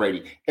like Tom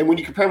Brady. And when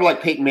you compare him to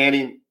like Peyton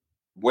Manning,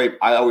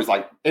 I always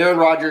like Aaron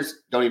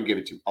Rodgers. Don't even give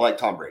it to him. I like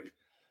Tom Brady.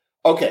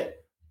 Okay.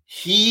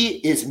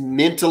 He is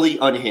mentally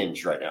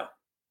unhinged right now.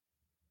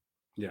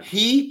 Yeah.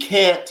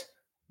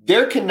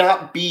 There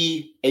cannot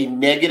be a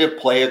negative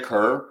play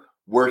occur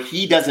where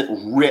he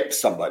doesn't rip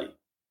somebody.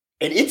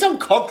 And it's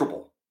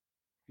uncomfortable.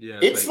 Yeah.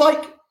 It's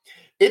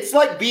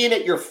like being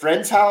at your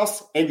friend's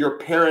house and your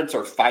parents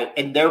are fighting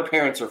and their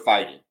parents are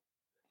fighting.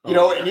 And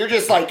you're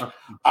just like,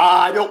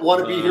 I don't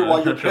want to be here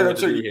while your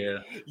parents are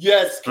here.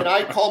 Yes, can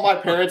I call my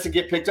parents and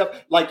get picked up?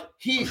 Like,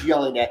 he's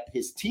yelling at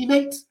his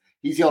teammates.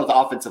 He's yelling at the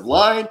offensive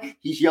line.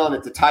 He's yelling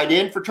at the tight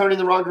end for turning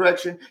the wrong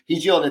direction.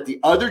 He's yelling at the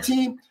other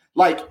team.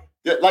 Like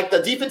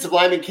the defensive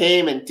lineman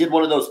came and did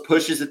one of those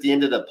pushes at the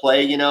end of the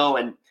play,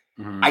 and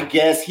I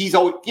guess he's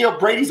always,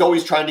 Brady's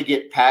always trying to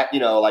get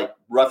like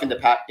roughing the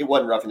pass. It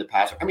wasn't roughing the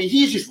passer. I mean,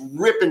 he's just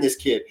ripping this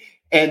kid.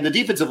 And the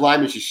defensive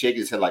lineman's just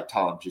shaking his head like,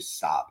 Tom, just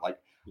stop. Like,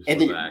 just and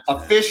relax, the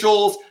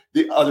officials,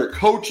 the other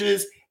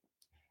coaches.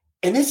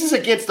 And this is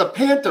against the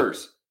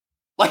Panthers.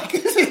 Like,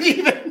 this isn't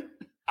even,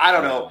 I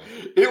don't know.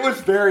 It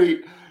was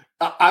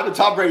I'm a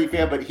Tom Brady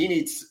fan, but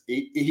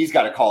he's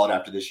got to call it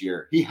after this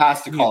year. He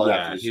has to call it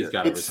after this year. He's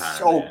got to retire. It's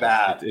so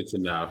bad. It's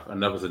enough.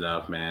 Enough is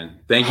enough, man.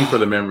 Thank you for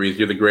the memories.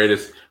 You're the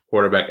greatest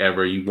quarterback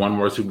ever. You won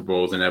more Super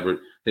Bowls than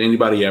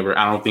anybody ever.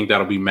 I don't think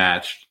that'll be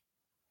matched.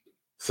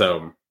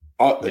 So,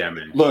 yeah,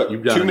 man. Look,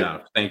 you've done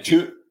enough. Thank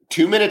you.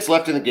 2 minutes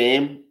left in the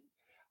game.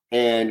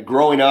 And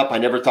growing up, I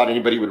never thought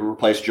anybody would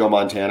replace Joe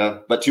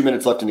Montana. But 2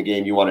 minutes left in the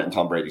game, you want it in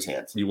Tom Brady's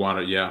hands. You want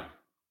it, yeah.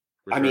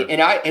 I mean,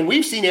 and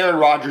we've seen Aaron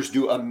Rodgers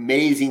do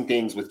amazing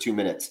things with 2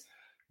 minutes.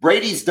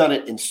 Brady's done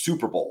it in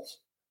Super Bowls.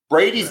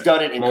 Brady's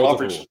done it in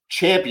conference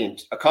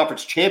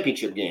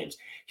championship games.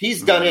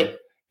 He's done it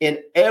in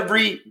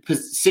every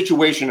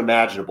situation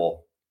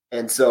imaginable.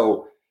 And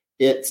so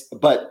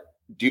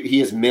he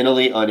is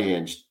mentally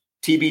unhinged.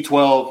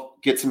 TB12,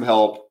 get some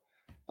help.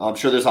 I'm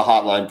sure there's a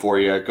hotline for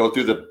you. Go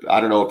through I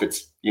don't know if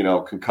it's,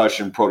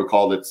 concussion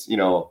protocol that's,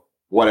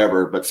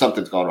 whatever, but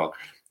something's gone wrong.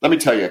 Let me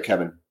tell you,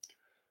 Kevin,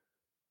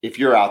 if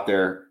you're out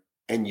there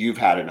and you've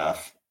had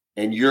enough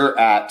and you're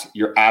at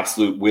your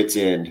absolute wit's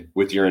end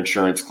with your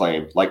insurance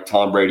claim, like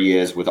Tom Brady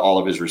is with all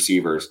of his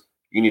receivers,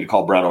 you need to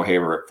call Brown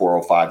O'Haver at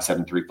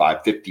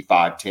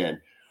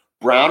 405-735-5510.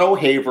 Brown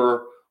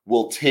O'Haver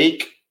will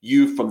take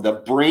you from the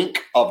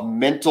brink of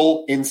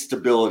mental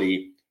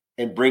instability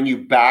and bring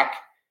you back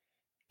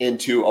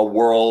into a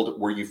world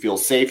where you feel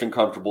safe and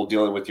comfortable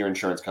dealing with your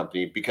insurance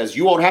company, because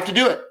you won't have to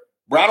do it.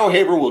 Brown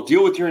O'Haver will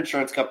deal with your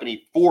insurance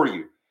company for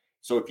you.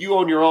 So if you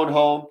own your own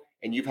home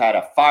and you've had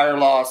a fire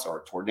loss or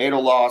a tornado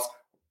loss,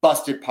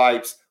 busted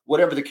pipes,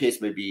 whatever the case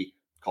may be,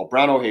 call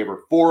Brown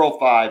O'Haver,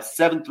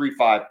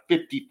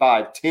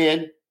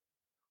 405-735-5510.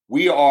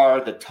 We are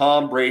the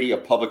Tom Brady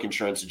of public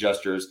insurance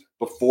adjusters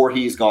before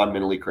he's gone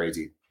mentally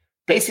crazy.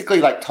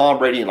 Basically like Tom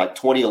Brady in like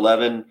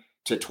 2011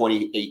 to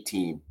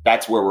 2018.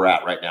 That's where we're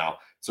at right now.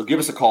 So give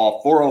us a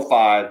call,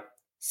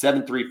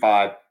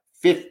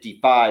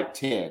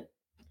 405-735-5510.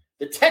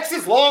 The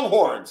Texas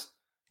Longhorns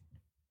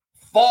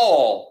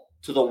fall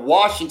to the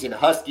Washington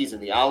Huskies in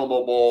the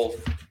Alamo Bowl.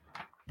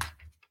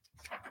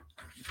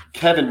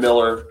 Kevin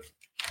Miller,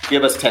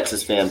 give us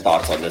Texas fan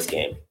thoughts on this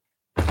game.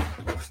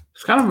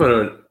 It's kind of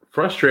a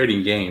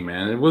frustrating game,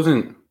 man. It was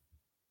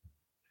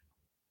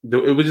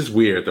just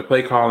weird. The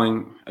play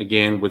calling,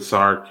 again, with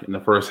Sark in the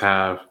first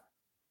half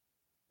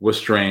was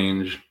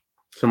strange.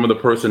 Some of the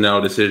personnel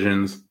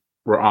decisions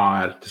were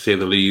odd, to say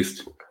the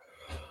least.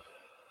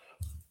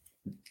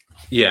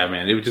 Yeah,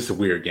 man, it was just a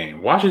weird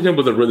game. Washington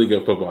was a really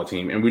good football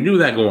team, and we knew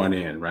that going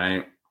in, right?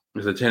 It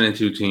was a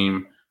 10-2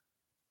 team.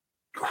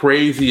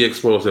 Crazy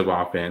explosive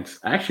offense.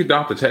 I actually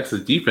thought the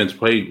Texas defense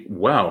played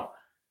well.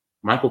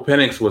 Michael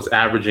Penix was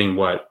averaging,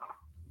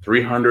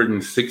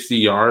 360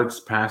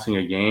 yards passing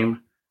a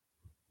game.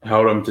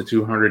 Held him to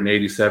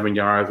 287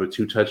 yards with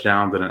 2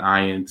 touchdowns and an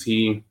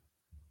INT.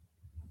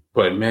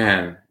 But,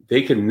 man,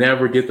 they could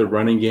never get the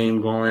running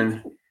game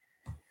going.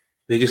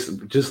 They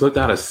just looked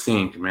out of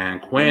sync,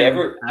 man.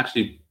 Quinn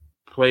actually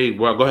played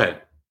well. Go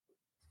ahead.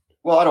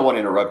 Well, I don't want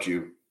to interrupt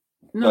you.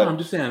 No, I'm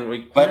just saying.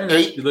 Quinn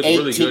looked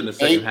really good in the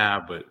second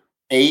half. But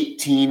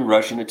 18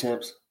 rushing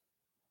attempts?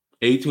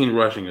 18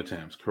 rushing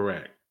attempts,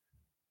 correct.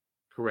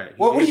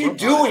 What are you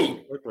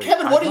doing?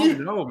 Kevin, what are you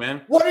doing? No,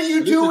 man. What are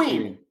you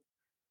doing?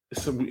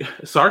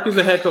 Sark is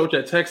the head coach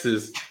at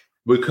Texas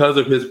because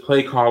of his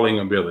play calling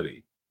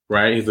ability,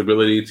 right? His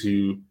ability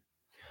to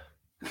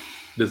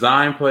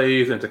design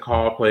plays and to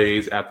call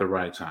plays at the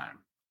right time.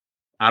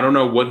 I don't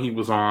know what he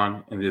was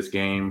on in this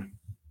game,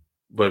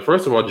 but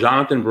first of all,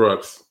 Jonathan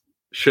Brooks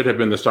should have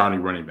been the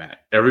starting running back.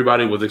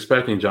 Everybody was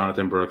expecting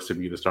Jonathan Brooks to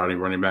be the starting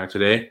running back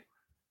today.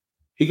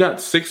 He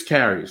got 6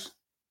 carries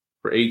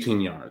for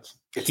 18 yards.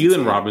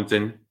 Keelan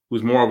Robinson,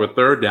 who's more of a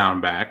third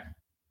down back,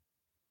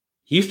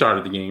 he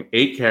started the game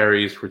 8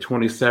 carries for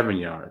 27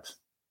 yards.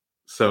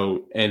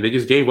 And they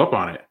just gave up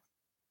on it.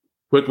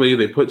 Quickly,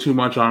 they put too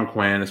much on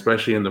Quinn,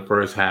 especially in the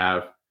first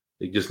half.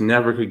 They just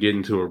never could get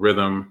into a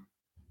rhythm.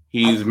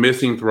 He's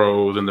missing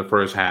throws in the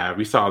first half.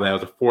 We saw that it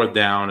was a 4th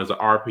down, as an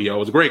RPO. It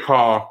was a great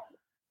call.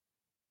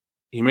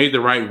 He made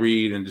the right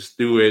read and just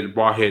threw it.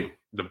 Ball hit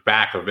the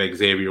back of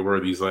Xavier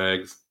Worthy's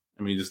legs.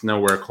 I mean, just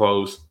nowhere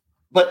close.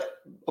 But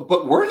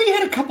Worthy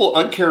had a couple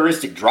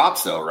uncharacteristic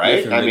drops, though,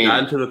 right? Listen, they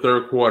got into the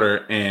third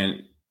quarter,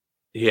 and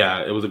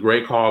yeah, it was a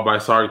great call by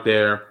Sark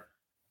there.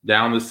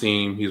 Down the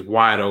seam, he's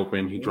wide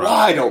open. He drops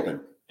wide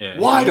open. Yeah,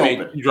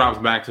 open. He drops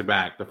back to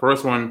back. The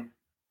first one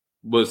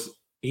was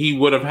he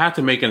would have had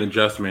to make an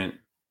adjustment,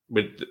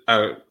 but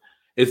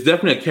it's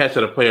definitely a catch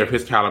that a player of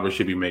his caliber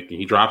should be making.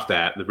 He drops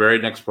that. The very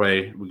next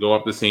play, we go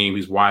up the seam.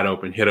 He's wide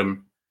open, hit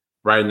him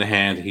right in the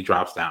hands, and he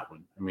drops that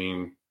one. I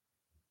mean,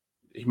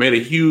 he made a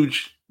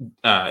huge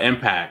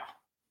impact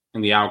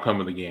in the outcome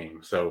of the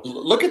game. So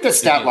look at the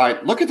stat line.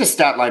 Look at the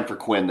stat line for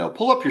Quinn, though.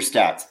 Pull up your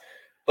stats.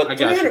 But I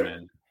got you,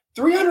 man.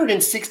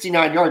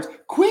 369 yards.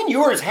 Quinn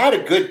Ewers had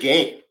a good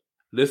game.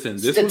 Listen,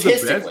 this was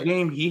the best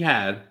game he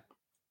had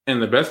and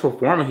the best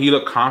performance. He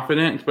looked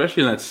confident,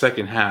 especially in that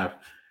second half.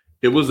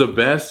 It was the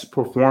best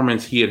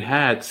performance he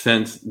had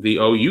since the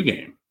OU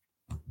game.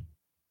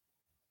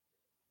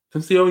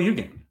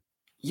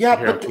 Yeah,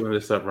 here, I'm pulling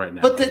this up right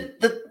now. But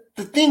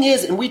the thing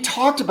is, and we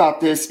talked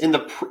about this in the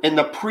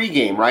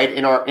pregame, right?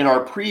 In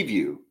our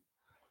preview.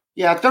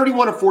 Yeah,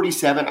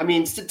 31-47. I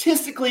mean,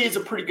 statistically, is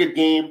a pretty good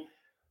game,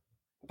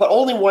 but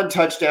only 1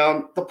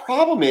 touchdown. The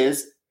problem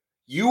is,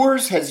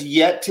 Ewers has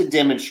yet to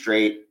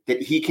demonstrate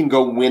that he can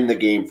go win the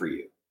game for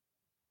you.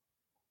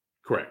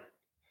 Correct.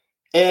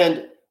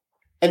 And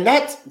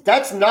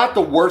that's not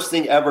the worst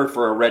thing ever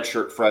for a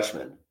redshirt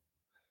freshman,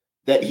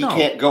 that he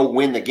can't go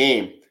win the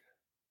game.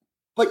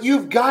 but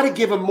you've got to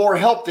give him more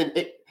help than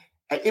it.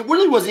 It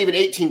really wasn't even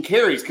 18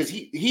 carries because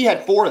he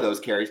had 4 of those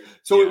carries.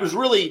 So it was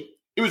really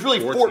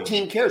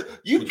 14 carries.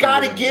 You've got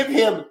to give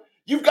him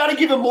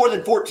more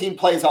than 14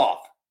 plays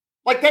off.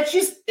 Like that's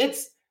just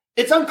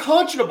it's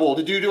unconscionable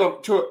to do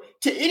to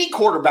any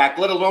quarterback,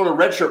 let alone a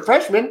redshirt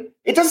freshman.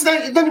 It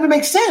doesn't even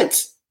make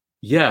sense.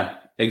 Yeah,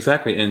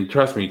 exactly. And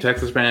trust me,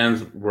 Texas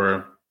fans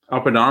were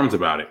up in arms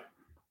about it.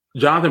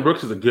 Jonathan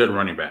Brooks is a good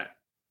running back,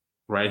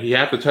 right? He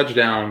had the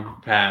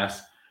touchdown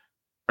pass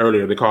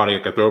earlier. They called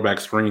it a throwback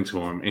screen to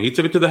him, and he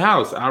took it to the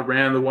house,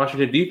 outran the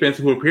Washington defense,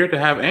 who appeared to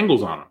have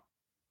angles on him.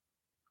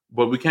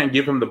 But we can't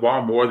give him the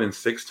ball more than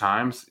 6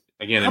 times.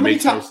 Again, it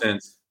makes no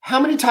sense. How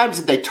many times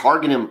did they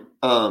target him?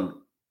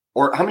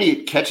 Or how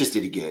many catches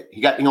did he get?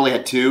 He only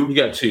had 2. He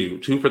got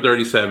 2 for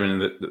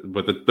 37,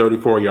 with the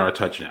 34-yard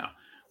touchdown,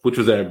 which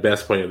was their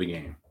best play of the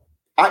game.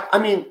 I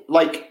mean,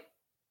 like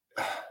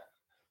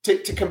to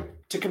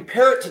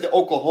compare it to the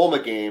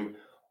Oklahoma game,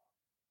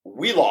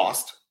 we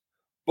lost.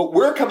 But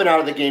we're coming out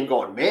of the game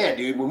going, man,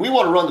 dude, when we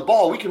want to run the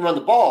ball, we can run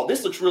the ball.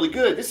 This looks really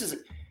good.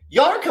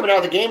 Y'all are coming out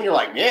of the game and you're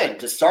like, man,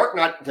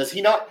 does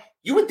he not?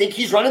 You would think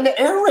he's running the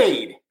air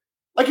raid.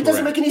 Like it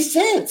doesn't make any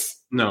sense.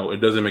 No, it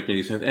doesn't make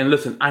any sense. And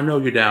listen, I know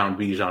you're down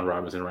Bijan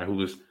Robinson, right? Who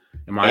was,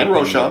 in my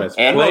opinion, the best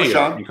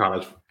player in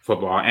college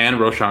football, and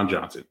Roschon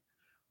Johnson.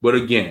 But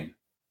again,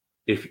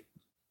 if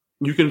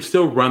you can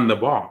still run the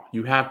ball,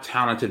 you have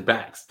talented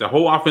backs. The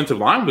whole offensive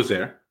line was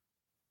there.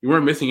 You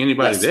weren't missing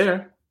anybody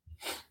there.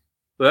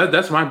 So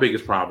that's my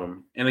biggest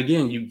problem. And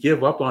again, you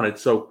give up on it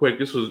so quick.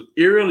 This was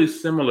eerily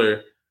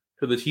similar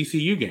to the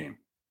TCU game.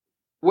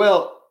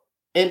 Well,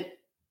 and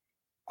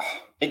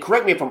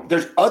correct me if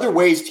there's other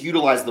ways to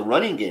utilize the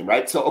running game,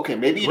 right? So, okay,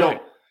 maybe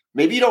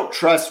you don't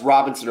trust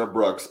Robinson or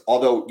Brooks,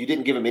 although you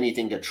didn't give him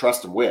anything to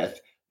trust him with,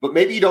 but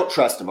maybe you don't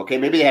trust him, okay?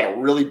 Maybe they had a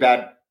really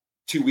bad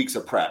 2 weeks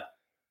of prep.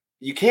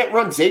 You can't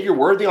run Xavier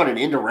Worthy on an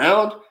end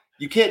around.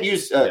 You can't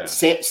use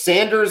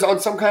Sanders on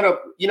some kind of,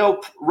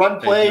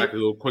 run play. Like a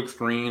little quick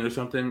screen or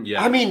something.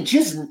 Yeah. I mean,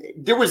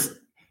 there was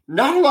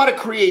not a lot of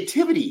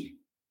creativity.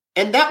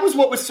 And that was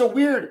what was so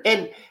weird.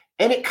 And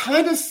it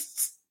kind of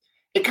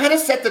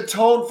set the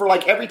tone for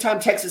like every time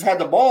Texas had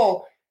the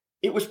ball,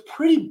 it was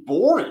pretty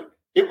boring.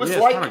 It was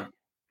like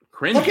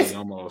cringy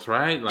almost,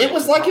 right? It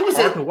was like it was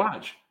hard to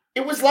watch.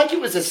 It was like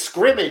it was a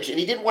scrimmage and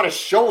he didn't want to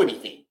show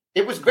anything.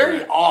 It was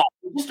very odd.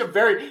 Just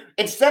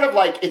instead of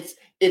like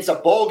it's a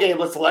bowl game,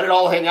 let's let it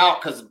all hang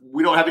out because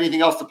we don't have anything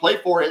else to play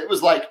for. It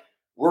was like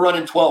we're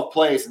running 12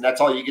 plays and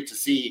that's all you get to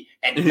see,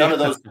 and none of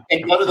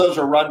those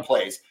are run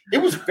plays. It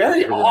was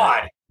very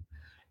odd.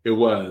 It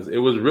was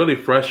really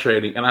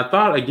frustrating, and I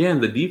thought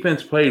again the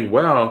defense played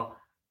well.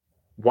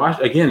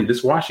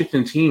 This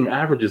Washington team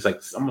averages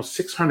like almost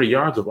 600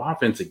 yards of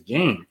offense a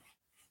game,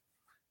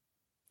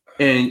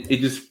 and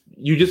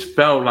you just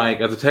felt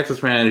like as a Texas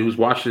fan who's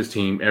watched this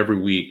team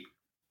every week,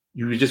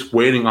 you were just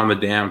waiting on the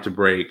dam to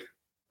break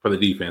for the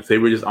defense. They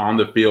were just on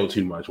the field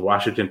too much.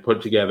 Washington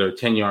put together a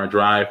 10-yard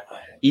drive.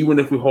 Even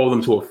if we hold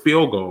them to a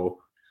field goal,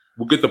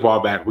 we'll get the ball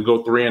back. We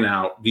go 3 and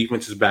out.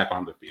 Defense is back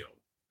on the field.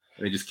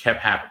 And it just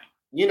kept happening.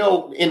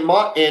 In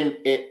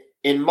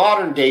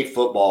modern day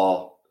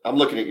football, I'm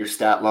looking at your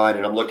stat line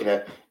and I'm looking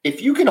at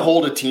if you can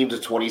hold a team to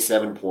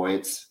 27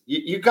 points,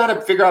 you got to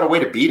figure out a way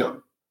to beat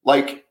them.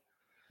 Like,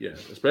 yeah,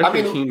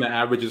 especially a team that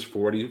averages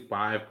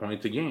 45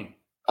 points a game.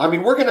 I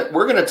mean, we're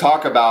gonna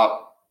talk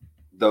about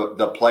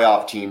the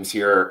playoff teams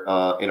here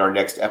in our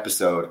next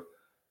episode,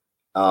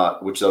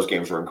 which those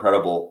games were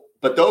incredible.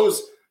 But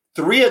those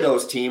 3 of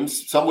those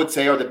teams, some would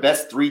say, are the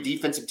best 3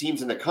 defensive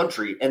teams in the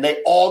country, and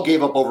they all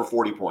gave up over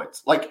 40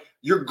 points. Like,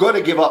 you're going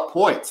to give up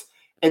points.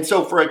 And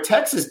so for a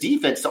Texas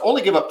defense to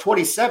only give up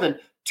 27,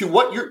 to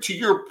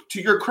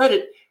your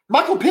credit,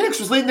 Michael Penix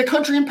was leading the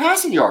country in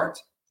passing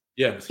yards.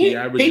 Yes, he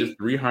averages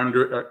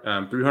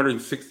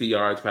 360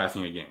 yards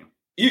passing a game.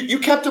 You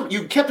kept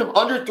him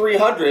under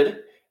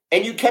 300,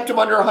 and you kept him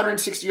under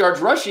 160 yards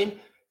rushing.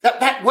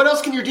 That what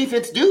else can your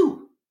defense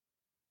do?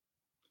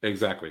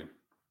 Exactly.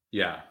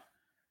 Yeah.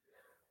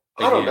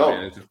 I don't know.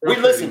 Man, it's a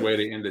frustrating way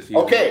to end the season.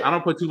 Okay. I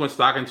don't put too much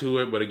stock into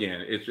it, but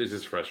again, it's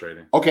just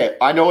frustrating. Okay,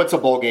 I know it's a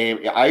bowl game.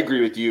 I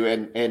agree with you.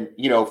 And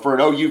for an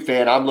OU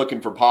fan, I'm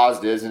looking for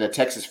positives, and a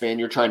Texas fan,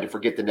 you're trying to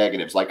forget the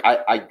negatives. Like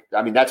I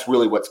mean, that's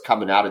really what's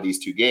coming out of these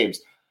 2 games.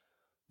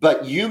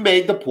 But you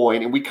made the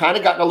point, and we kind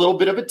of gotten a little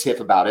bit of a tiff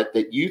about it,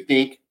 that you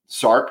think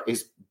Sark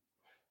is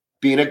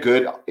being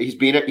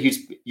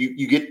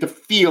you get the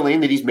feeling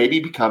that he's maybe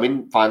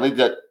becoming finally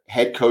the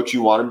head coach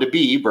you want him to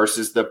be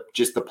versus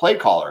just the play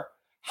caller.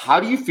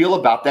 How do you feel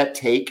about that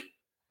take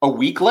a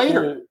week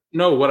later?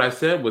 No, what I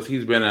said was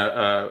he's been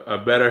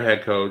a better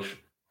head coach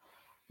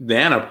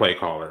than a play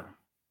caller.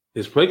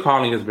 His play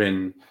calling has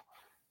been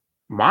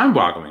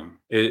mind-boggling.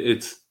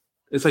 It's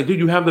like, dude,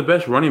 you have the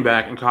best running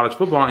back in college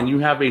football, and you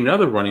have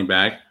another running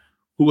back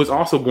who is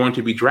also going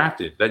to be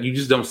drafted. That you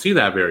just don't see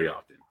that very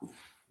often.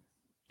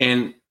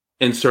 And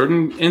in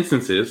certain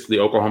instances, the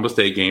Oklahoma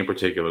State game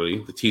particularly,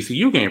 the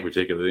TCU game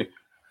particularly,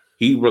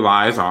 he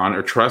relies on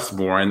or trusts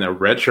more in the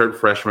redshirt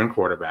freshman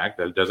quarterback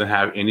that doesn't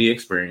have any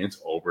experience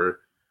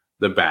over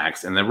the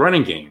backs, and the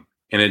running game,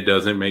 and it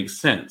doesn't make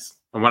sense.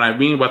 And when I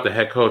mean about the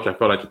head coach, I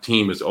feel like the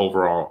team is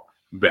overall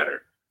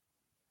better.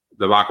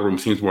 The locker room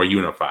seems more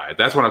unified.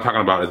 That's what I'm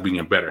talking about as being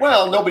a better.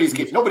 Well, nobody's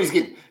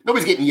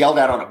getting yelled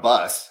at on a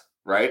bus,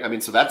 right? I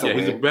mean, so that's a win.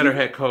 He's a better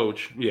head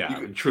coach.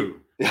 Yeah, true.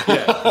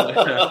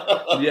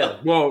 Yeah. Yeah.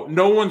 Well,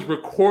 no one's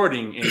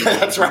recording.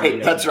 That's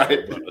right. That's right.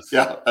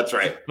 Yeah, that's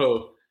right.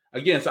 So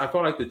again, I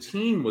felt like the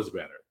team was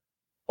better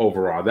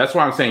overall. That's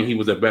why I'm saying he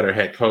was a better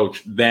head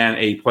coach than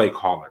a play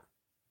caller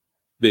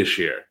this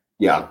year.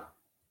 Yeah.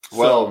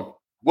 Well,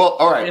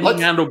 all right.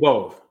 Let's handle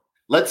both.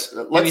 Let's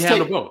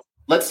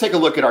take a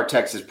look at our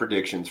Texas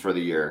predictions for the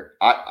year.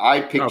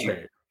 I picked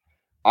you.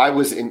 I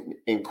was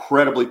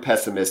incredibly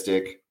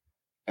pessimistic,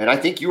 and I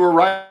think you were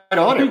right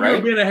on it. Right? You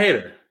were being a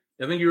hater.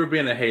 I think you were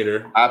being a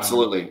hater.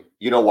 Absolutely.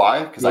 You know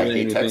why? Because I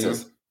hate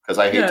Texas. Because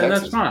I hate Texas.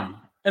 That's fine.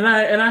 And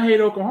I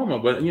hate Oklahoma,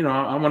 but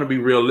I want to be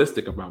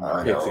realistic about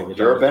my picks.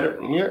 You're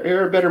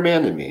a better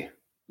man than me.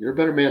 You're a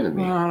better man than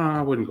me. No,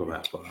 I wouldn't go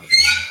that far.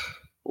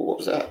 Well, what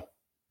was that?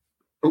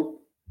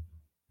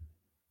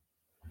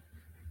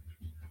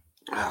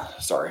 Oh,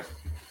 sorry.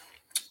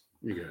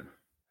 You're good.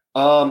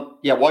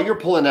 Yeah. While you're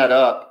pulling that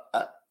up,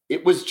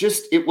 it was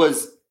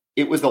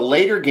a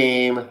later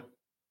game.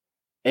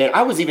 And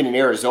I was even in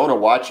Arizona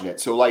watching it.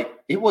 So,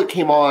 it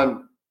came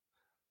on,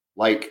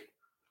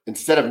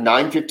 instead of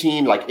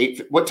 9:15,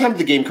 8. What time did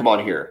the game come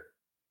on here?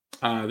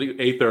 I think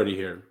 8:30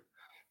 here.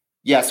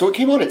 Yeah, so it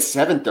came on at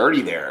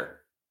 7:30 there.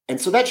 And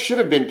so that should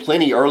have been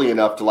plenty early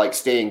enough to,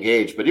 stay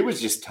engaged. But it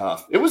was just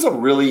tough. It was a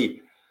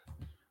really,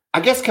 I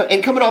guess,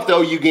 and coming off the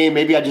OU game,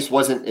 maybe I just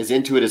wasn't as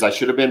into it as I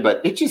should have been.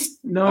 But it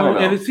just, no,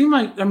 and it seemed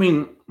like,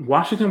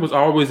 Washington was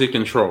always in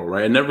control,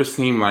 right? It never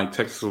seemed like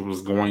Texas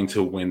was going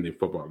to win the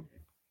football game.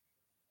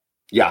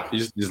 Yeah.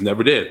 It just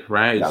never did,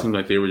 right? It seemed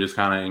like they were just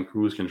kind of in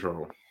cruise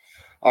control.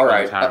 All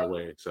right. The entire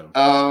way, so.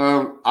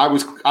 I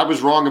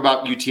was wrong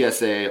about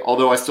UTSA,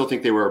 although I still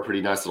think they were a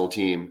pretty nice little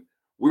team.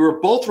 We were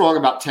both wrong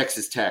about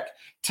Texas Tech.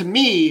 To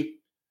me,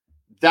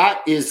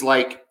 that's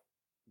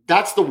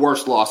the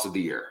worst loss of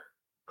the year.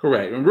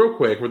 Correct. And real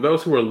quick, for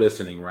those who are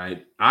listening,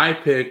 right?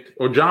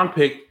 John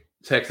picked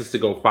Texas to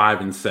go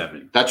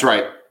 5-7. That's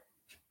right.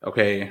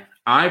 Okay.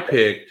 I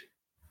picked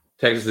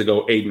Texas to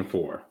go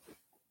 8-4.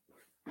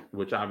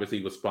 Which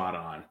obviously was spot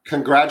on.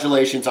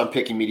 Congratulations on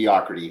picking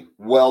mediocrity.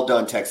 Well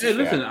done, Texas. Hey,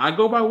 listen, I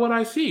go by what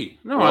I see.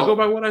 I go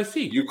by what I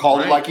see. You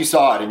called it like you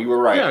saw it, and you were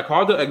right. Yeah, I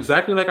called it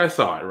exactly like I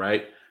saw it,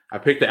 right? I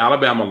picked the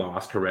Alabama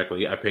loss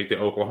correctly. I picked the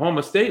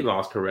Oklahoma State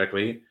loss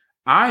correctly.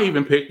 I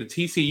even picked the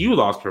TCU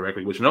loss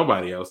correctly, which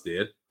nobody else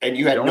did. And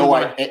you had no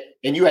idea.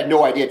 And you had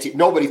no idea.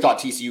 Nobody thought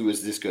TCU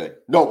was this good.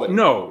 Nobody.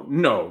 No,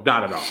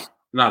 not at all.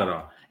 Not at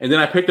all. And then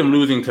I picked them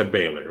losing to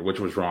Baylor, which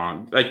was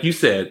wrong. Like you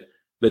said,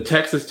 the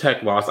Texas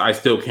Tech loss, I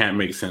still can't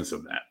make sense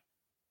of that.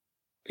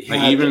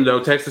 Yeah, even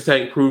though Texas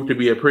Tech proved to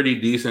be a pretty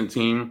decent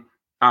team,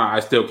 I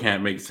still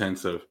can't make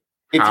sense of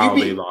how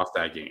they lost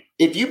that game.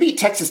 If you beat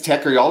Texas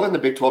Tech, are y'all in the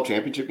Big 12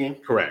 championship game?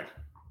 Correct.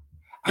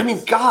 I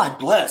mean, God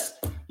bless.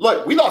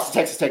 Look, we lost to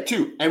Texas Tech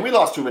too, and we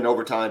lost to them in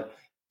overtime.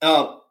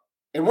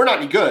 And we're not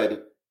any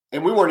good,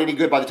 and we weren't any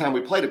good by the time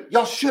we played them.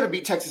 Y'all should have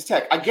beat Texas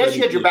Tech. I guess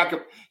you had your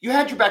backup. You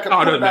had your backup.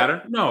 Oh, it doesn't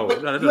matter. No,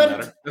 it doesn't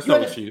matter. That's no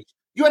excuse.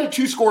 You had a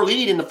 2-score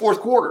lead in the fourth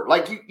quarter.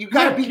 You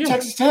got to beat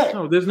Texas Tech.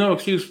 No, there's no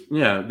excuse.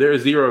 Yeah, there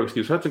is zero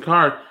excuse. Hudson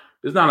Card,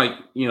 it's not like,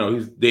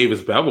 he's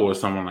Davis Bevel or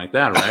someone like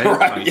that, right?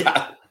 Right,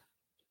 yeah.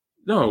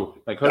 No,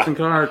 Hudson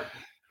Card,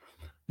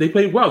 they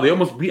played well. They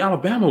almost beat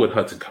Alabama with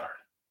Hudson Card.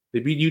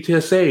 They beat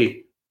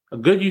UTSA, a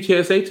good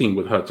UTSA team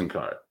with Hudson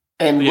Card.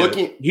 And he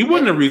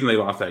wasn't the reason they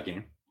lost that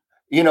game.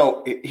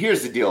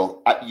 Here's the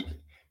deal.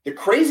 The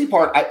crazy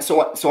part,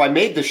 so I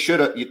made the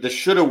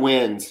shoulda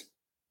wins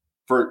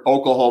for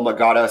Oklahoma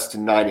got us to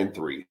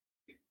 9-3.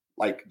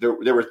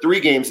 There were 3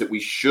 games that we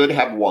should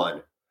have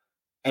won,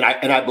 and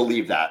I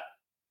believe that.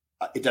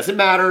 It doesn't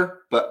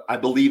matter, but I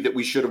believe that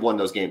we should have won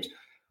those games.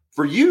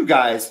 For you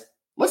guys,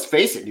 let's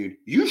face it, dude.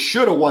 You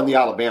should have won the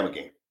Alabama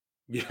game.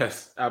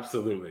 Yes,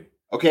 absolutely.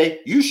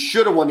 Okay, you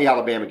should have won the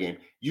Alabama game.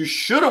 You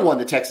should have won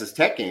the Texas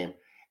Tech game.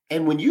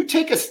 And when you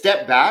take a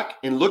step back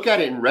and look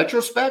at it in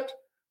retrospect,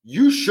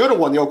 you should have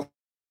won the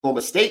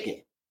Oklahoma State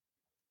game.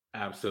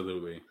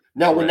 Absolutely.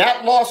 Now, when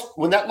that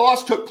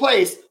loss took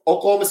place,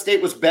 Oklahoma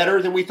State was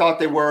better than we thought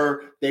they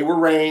were. They were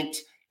ranked.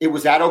 It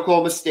was at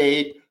Oklahoma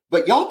State.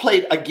 But y'all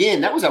played,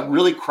 again, that was a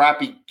really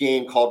crappy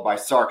game called by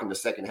Sark in the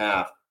second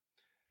half.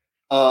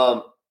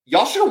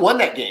 Y'all should have won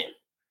that game.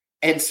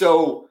 And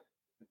so,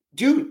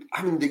 dude,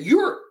 I mean,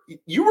 you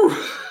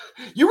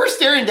were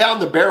staring down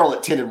the barrel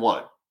at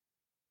 10-1.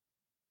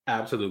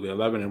 Absolutely,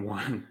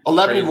 11-1.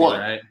 11-1.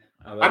 Right?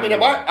 I mean,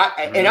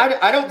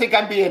 I don't think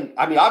I'm being.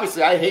 I mean,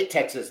 obviously, I hate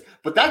Texas,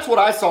 but that's what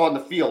I saw on the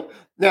field.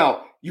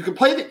 Now, you can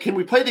play Can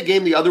we play the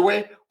game the other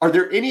way? Are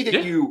there any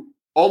that you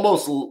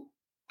almost?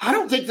 I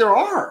don't think there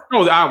are.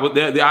 No,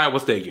 the Iowa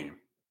State game.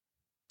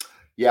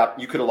 Yeah,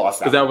 you could have lost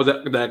that. Because that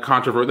was that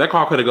controversy. That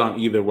call could have gone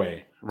either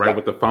way, right? Yep.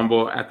 With the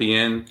fumble at the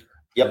end.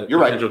 Yep, you're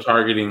right. Potential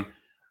targeting,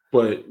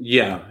 but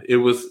yeah, it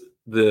was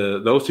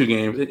those 2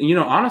 games.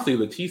 Honestly,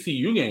 the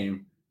TCU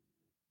game.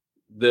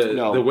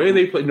 The way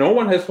they play, no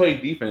one has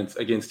played defense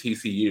against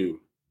TCU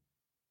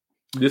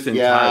this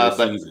entire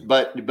season.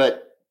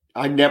 But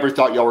I never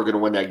thought y'all were going to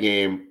win that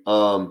game.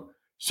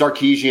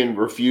 Sarkisian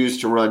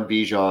refused to run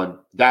Bijan.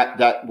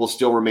 That will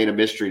still remain a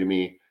mystery to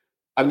me.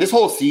 I mean, this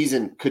whole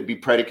season could be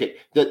predicated.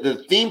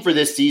 The theme for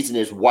this season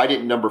is why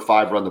didn't number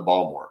 5 run the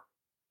ball more?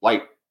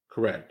 Like,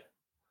 correct.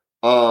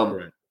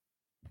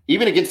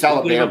 Even against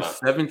Alabama,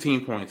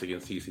 17 points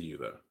against TCU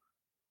though.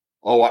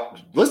 Oh,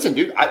 listen,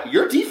 dude,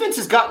 your defense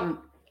has gotten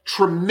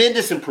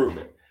tremendous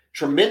improvement.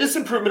 Tremendous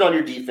improvement on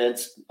your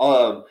defense.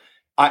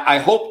 I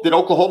hope that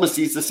Oklahoma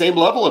sees the same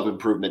level of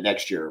improvement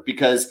next year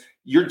because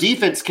your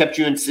defense kept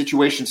you in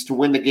situations to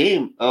win the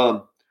game.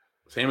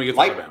 Same against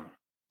Alabama.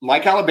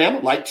 Like Alabama,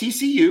 like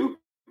TCU,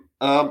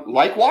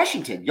 like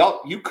Washington.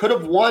 You could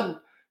have won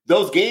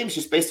those games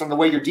just based on the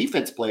way your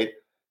defense played.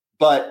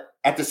 But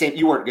at the same,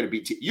 you weren't going to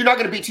beat. You're not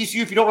going to beat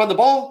TCU if you don't run the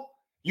ball.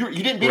 You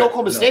didn't beat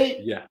Oklahoma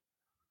State. Yeah,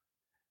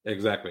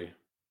 exactly.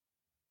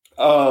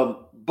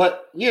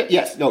 But you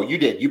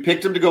did. You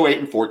picked them to go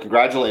 8-4.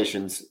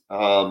 Congratulations.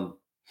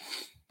 8-5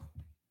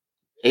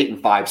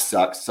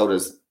 sucks. So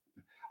does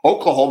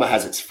Oklahoma.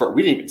 Has its first.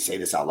 We didn't even say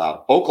this out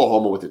loud.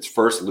 Oklahoma with its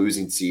first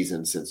losing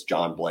season since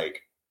John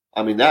Blake.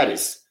 I mean,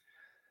 that's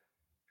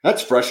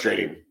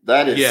frustrating.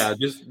 That is,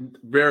 just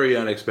very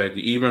unexpected,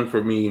 even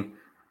for me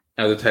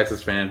as a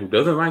Texas fan who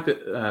doesn't like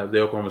the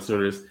Oklahoma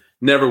Sooners.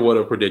 Never would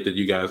have predicted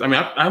you guys. I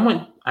mean,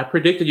 I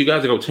predicted you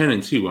guys to go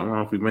 10-2. I don't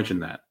know if we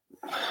mentioned that.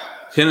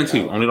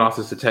 10-2, only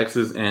losses to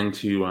Texas and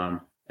to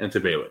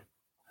Baylor.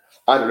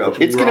 I don't know.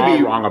 It's going to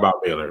be wrong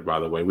about Baylor, by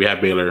the way. We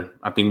had Baylor.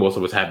 I think most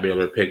of us had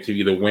Baylor picked to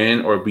either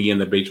win or be in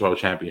the Big 12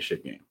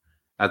 championship game.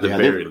 At the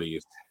very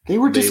least, they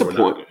were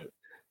disappointed.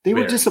 They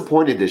were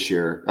disappointed this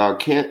year.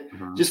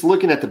 Just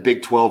looking at the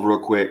Big 12 real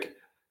quick.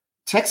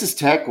 Texas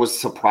Tech was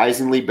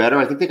surprisingly better.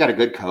 I think they got a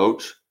good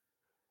coach.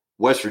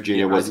 West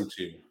Virginia was.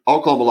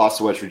 Oklahoma lost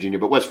to West Virginia,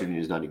 but West Virginia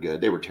is not any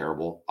good. They were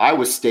terrible.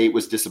 Iowa State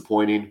was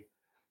disappointing,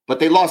 but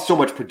they lost so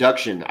much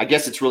production. I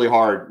guess it's really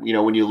hard,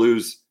 when you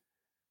lose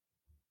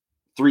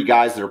 3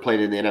 guys that are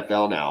playing in the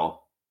NFL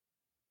now.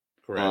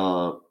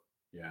 Correct.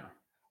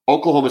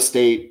 Oklahoma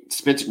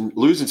State,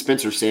 losing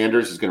Spencer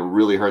Sanders is going to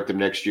really hurt them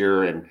next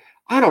year. And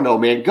I don't know,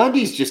 man.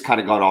 Gundy's just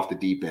kind of gone off the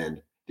deep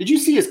end. Did you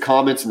see his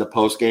comments in the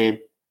post game?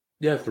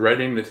 Yeah,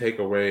 threatening to take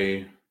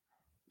away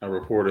a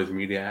reporter's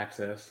media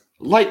access.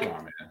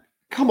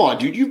 Come on,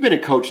 dude. You've been a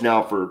coach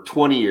now for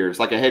 20 years,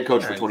 like a head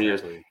coach for 20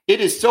 years.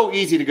 It is so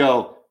easy to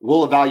go,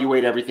 we'll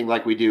evaluate everything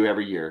like we do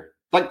every year.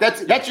 Like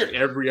that's your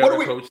every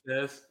other coach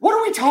says. What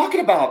are we talking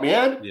about,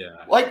 man?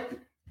 Yeah.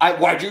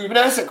 Why'd you even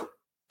ask it?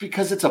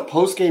 Because it's a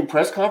post-game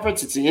press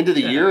conference. It's the end of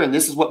the year, and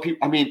this is what people.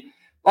 I mean,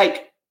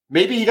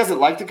 maybe he doesn't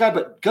like the guy,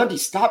 but Gundy,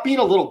 stop being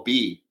a little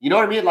B. You know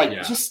what I mean?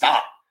 Just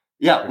stop.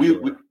 Yeah,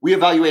 we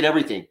evaluate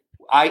everything.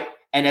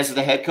 And as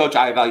the head coach,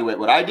 I evaluate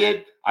what I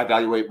did. I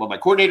evaluate what my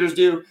coordinators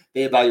do.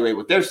 They evaluate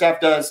what their staff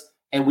does,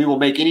 and we will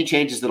make any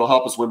changes that'll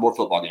help us win more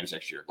football games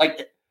next year.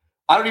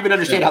 I don't even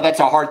understand how that's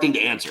a hard thing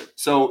to answer.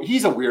 So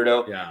he's a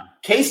weirdo. Yeah.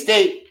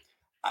 K-State,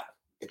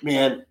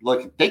 man,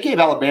 look, they gave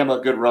Alabama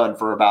a good run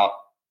for about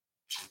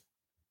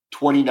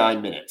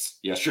 29 minutes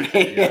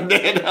yesterday.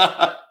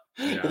 Yeah.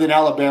 And then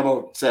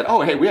Alabama said,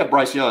 oh, hey, we have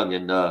Bryce Young.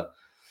 And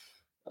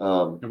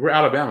we're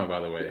Alabama, by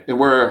the way. And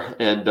we're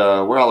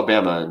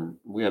Alabama, and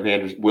we have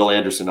Will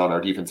Anderson on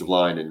our defensive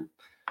line.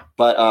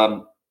 But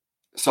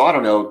so I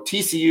don't know.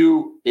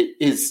 TCU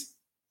is –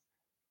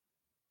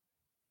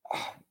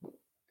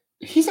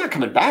 he's not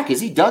coming back, is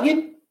he?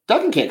 Duggan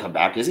can't come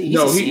back, is he?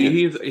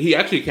 He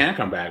actually can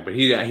come back, but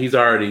he's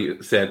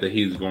already said that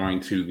he's going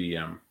to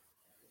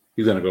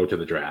he's going to go to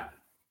the draft.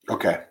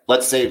 Okay,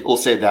 we'll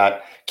say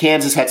that.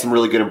 Kansas had some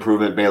really good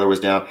improvement. Baylor was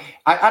down.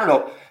 I don't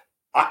know.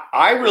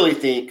 I really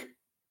think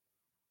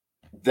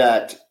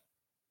that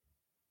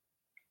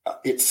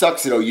it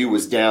sucks that OU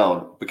was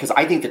down because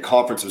I think the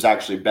conference was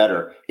actually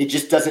better. It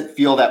just doesn't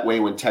feel that way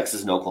when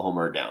Texas and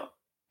Oklahoma are down.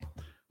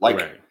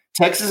 Right.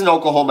 Texas and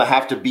Oklahoma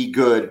have to be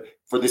good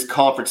for this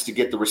conference to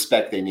get the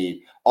respect they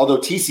need. Although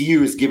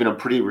TCU is giving them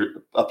plenty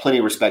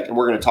of respect, and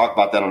we're going to talk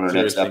about that on our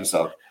next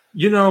episode.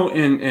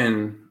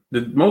 And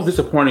the most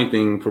disappointing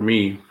thing for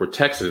me for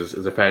Texas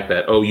is the fact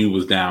that OU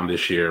was down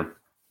this year,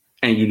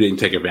 and you didn't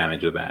take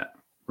advantage of that,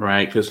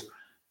 right? Because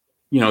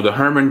the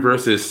Herman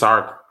versus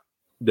Sark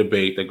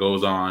debate that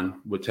goes on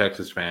with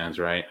Texas fans,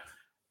 right?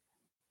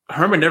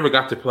 Herman never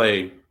got to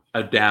play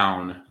a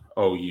down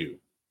OU,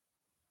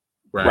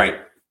 right?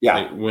 Right.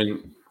 Yeah.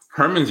 When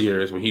Herman's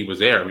years, when he was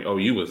there,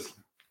 OU was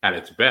at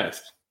its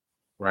best,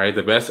 right?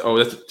 The best.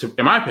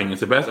 In my opinion,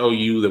 it's the best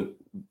OU,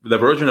 the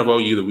version of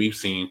OU that we've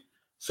seen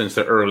since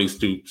the early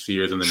Stoops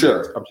years in up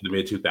to the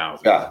mid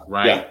 2000s. Yeah.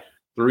 Right. Yeah.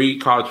 3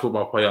 college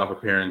football playoff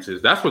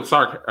appearances. That's what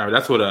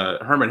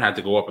Herman had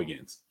to go up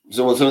against.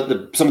 So some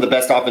of the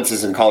best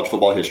offenses in college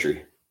football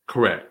history.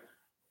 Correct.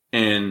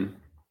 And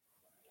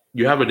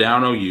you have a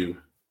down OU,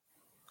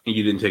 and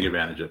you didn't take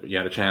advantage of it. You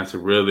had a chance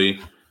to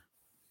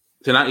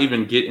not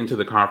even get into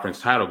the conference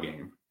title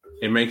game.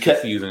 It makes the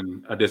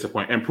season a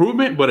disappointment.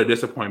 Improvement, but a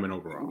disappointment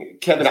overall.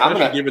 Kevin,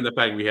 given the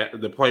fact we had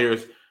the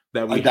players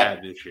that we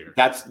had this year.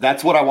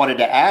 That's what I wanted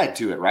to add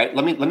to it, right?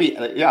 Let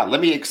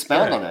me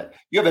expound on that.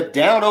 You have a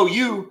down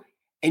OU,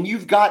 and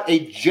you've got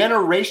a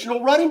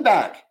generational running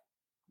back.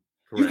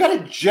 Correct. You've got a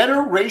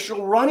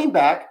generational running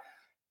back,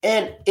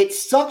 and it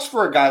sucks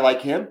for a guy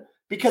like him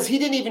because he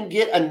didn't even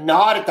get a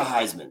nod at the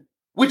Heisman,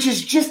 which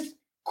is just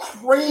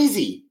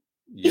crazy.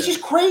 Yes. It's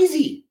just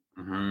crazy.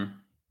 Mm-hmm.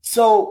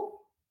 So,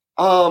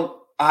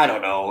 I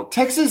don't know.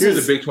 Texas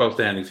Here's the Big 12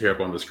 standings here up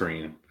on the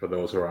screen for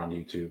those who are on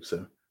YouTube.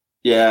 So,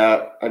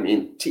 yeah, I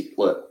mean,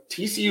 look,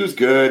 TCU is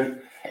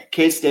good.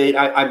 K-State,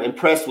 I'm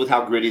impressed with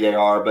how gritty they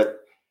are, but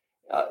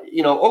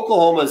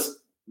Oklahoma's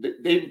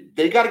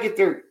they got to get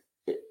their.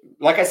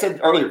 Like I said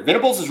earlier,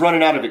 Venables is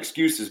running out of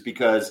excuses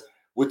because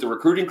with the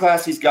recruiting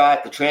class he's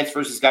got, the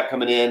transfers he's got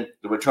coming in,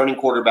 the returning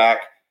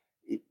quarterback,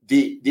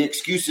 the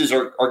excuses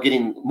are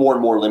getting more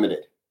and more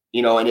limited.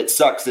 And it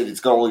sucks that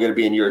it's only going to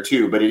be in year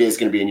 2, but it is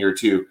going to be in year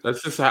 2.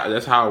 That's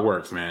how it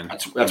works, man.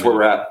 That's where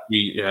we're at.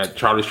 We had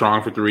Charlie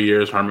Strong for 3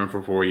 years, Herman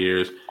for 4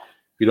 years. If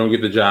you don't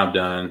get the job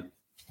done,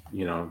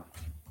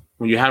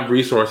 when you have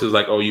resources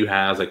like OU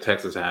has, like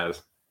Texas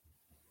has,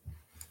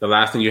 the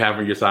last thing you have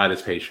on your side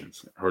is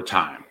patience or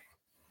time.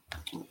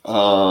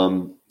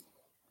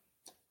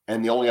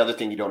 And the only other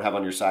thing you don't have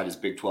on your side is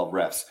Big 12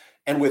 refs.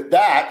 And with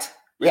that,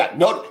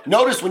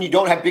 notice when you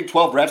don't have Big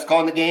 12 refs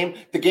calling the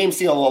game's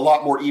seen a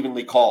lot more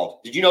evenly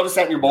called. Did you notice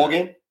that in your bowl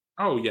game?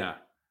 Oh, yeah.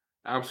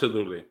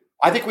 Absolutely.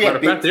 I think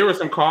there were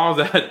some calls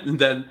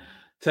that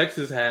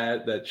Texas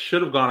had that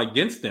should have gone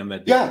against them.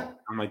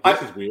 I'm like,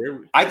 this is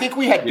weird. I think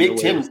we had Big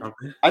 10.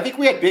 I think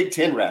we had Big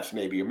 10 refs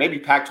maybe, or maybe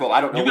Pac-12.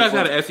 I don't know. You guys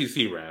had an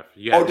SEC ref.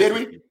 Did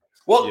we?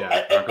 Well,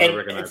 yeah,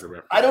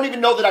 I don't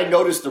even know that I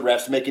noticed the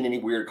refs making any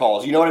weird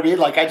calls. You know what I mean?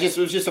 Like it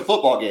was just a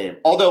football game.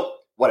 Although,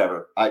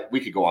 whatever,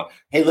 we could go on.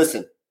 Hey,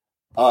 listen,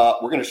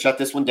 we're going to shut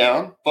this one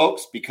down,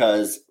 folks,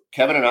 because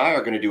Kevin and I are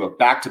going to do a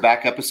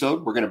back-to-back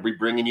episode. We're going to be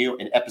bringing you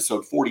in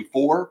episode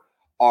 44,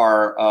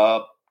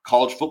 our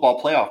college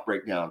football playoff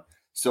breakdown.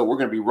 So we're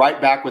going to be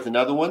right back with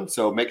another one.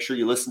 So make sure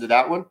you listen to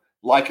that one.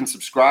 Like and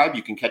subscribe.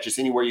 You can catch us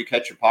anywhere you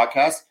catch your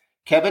podcast.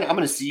 Kevin, I'm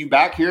going to see you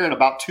back here in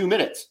about 2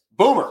 minutes.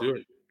 Boomer. Do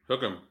it.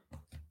 Hook 'em.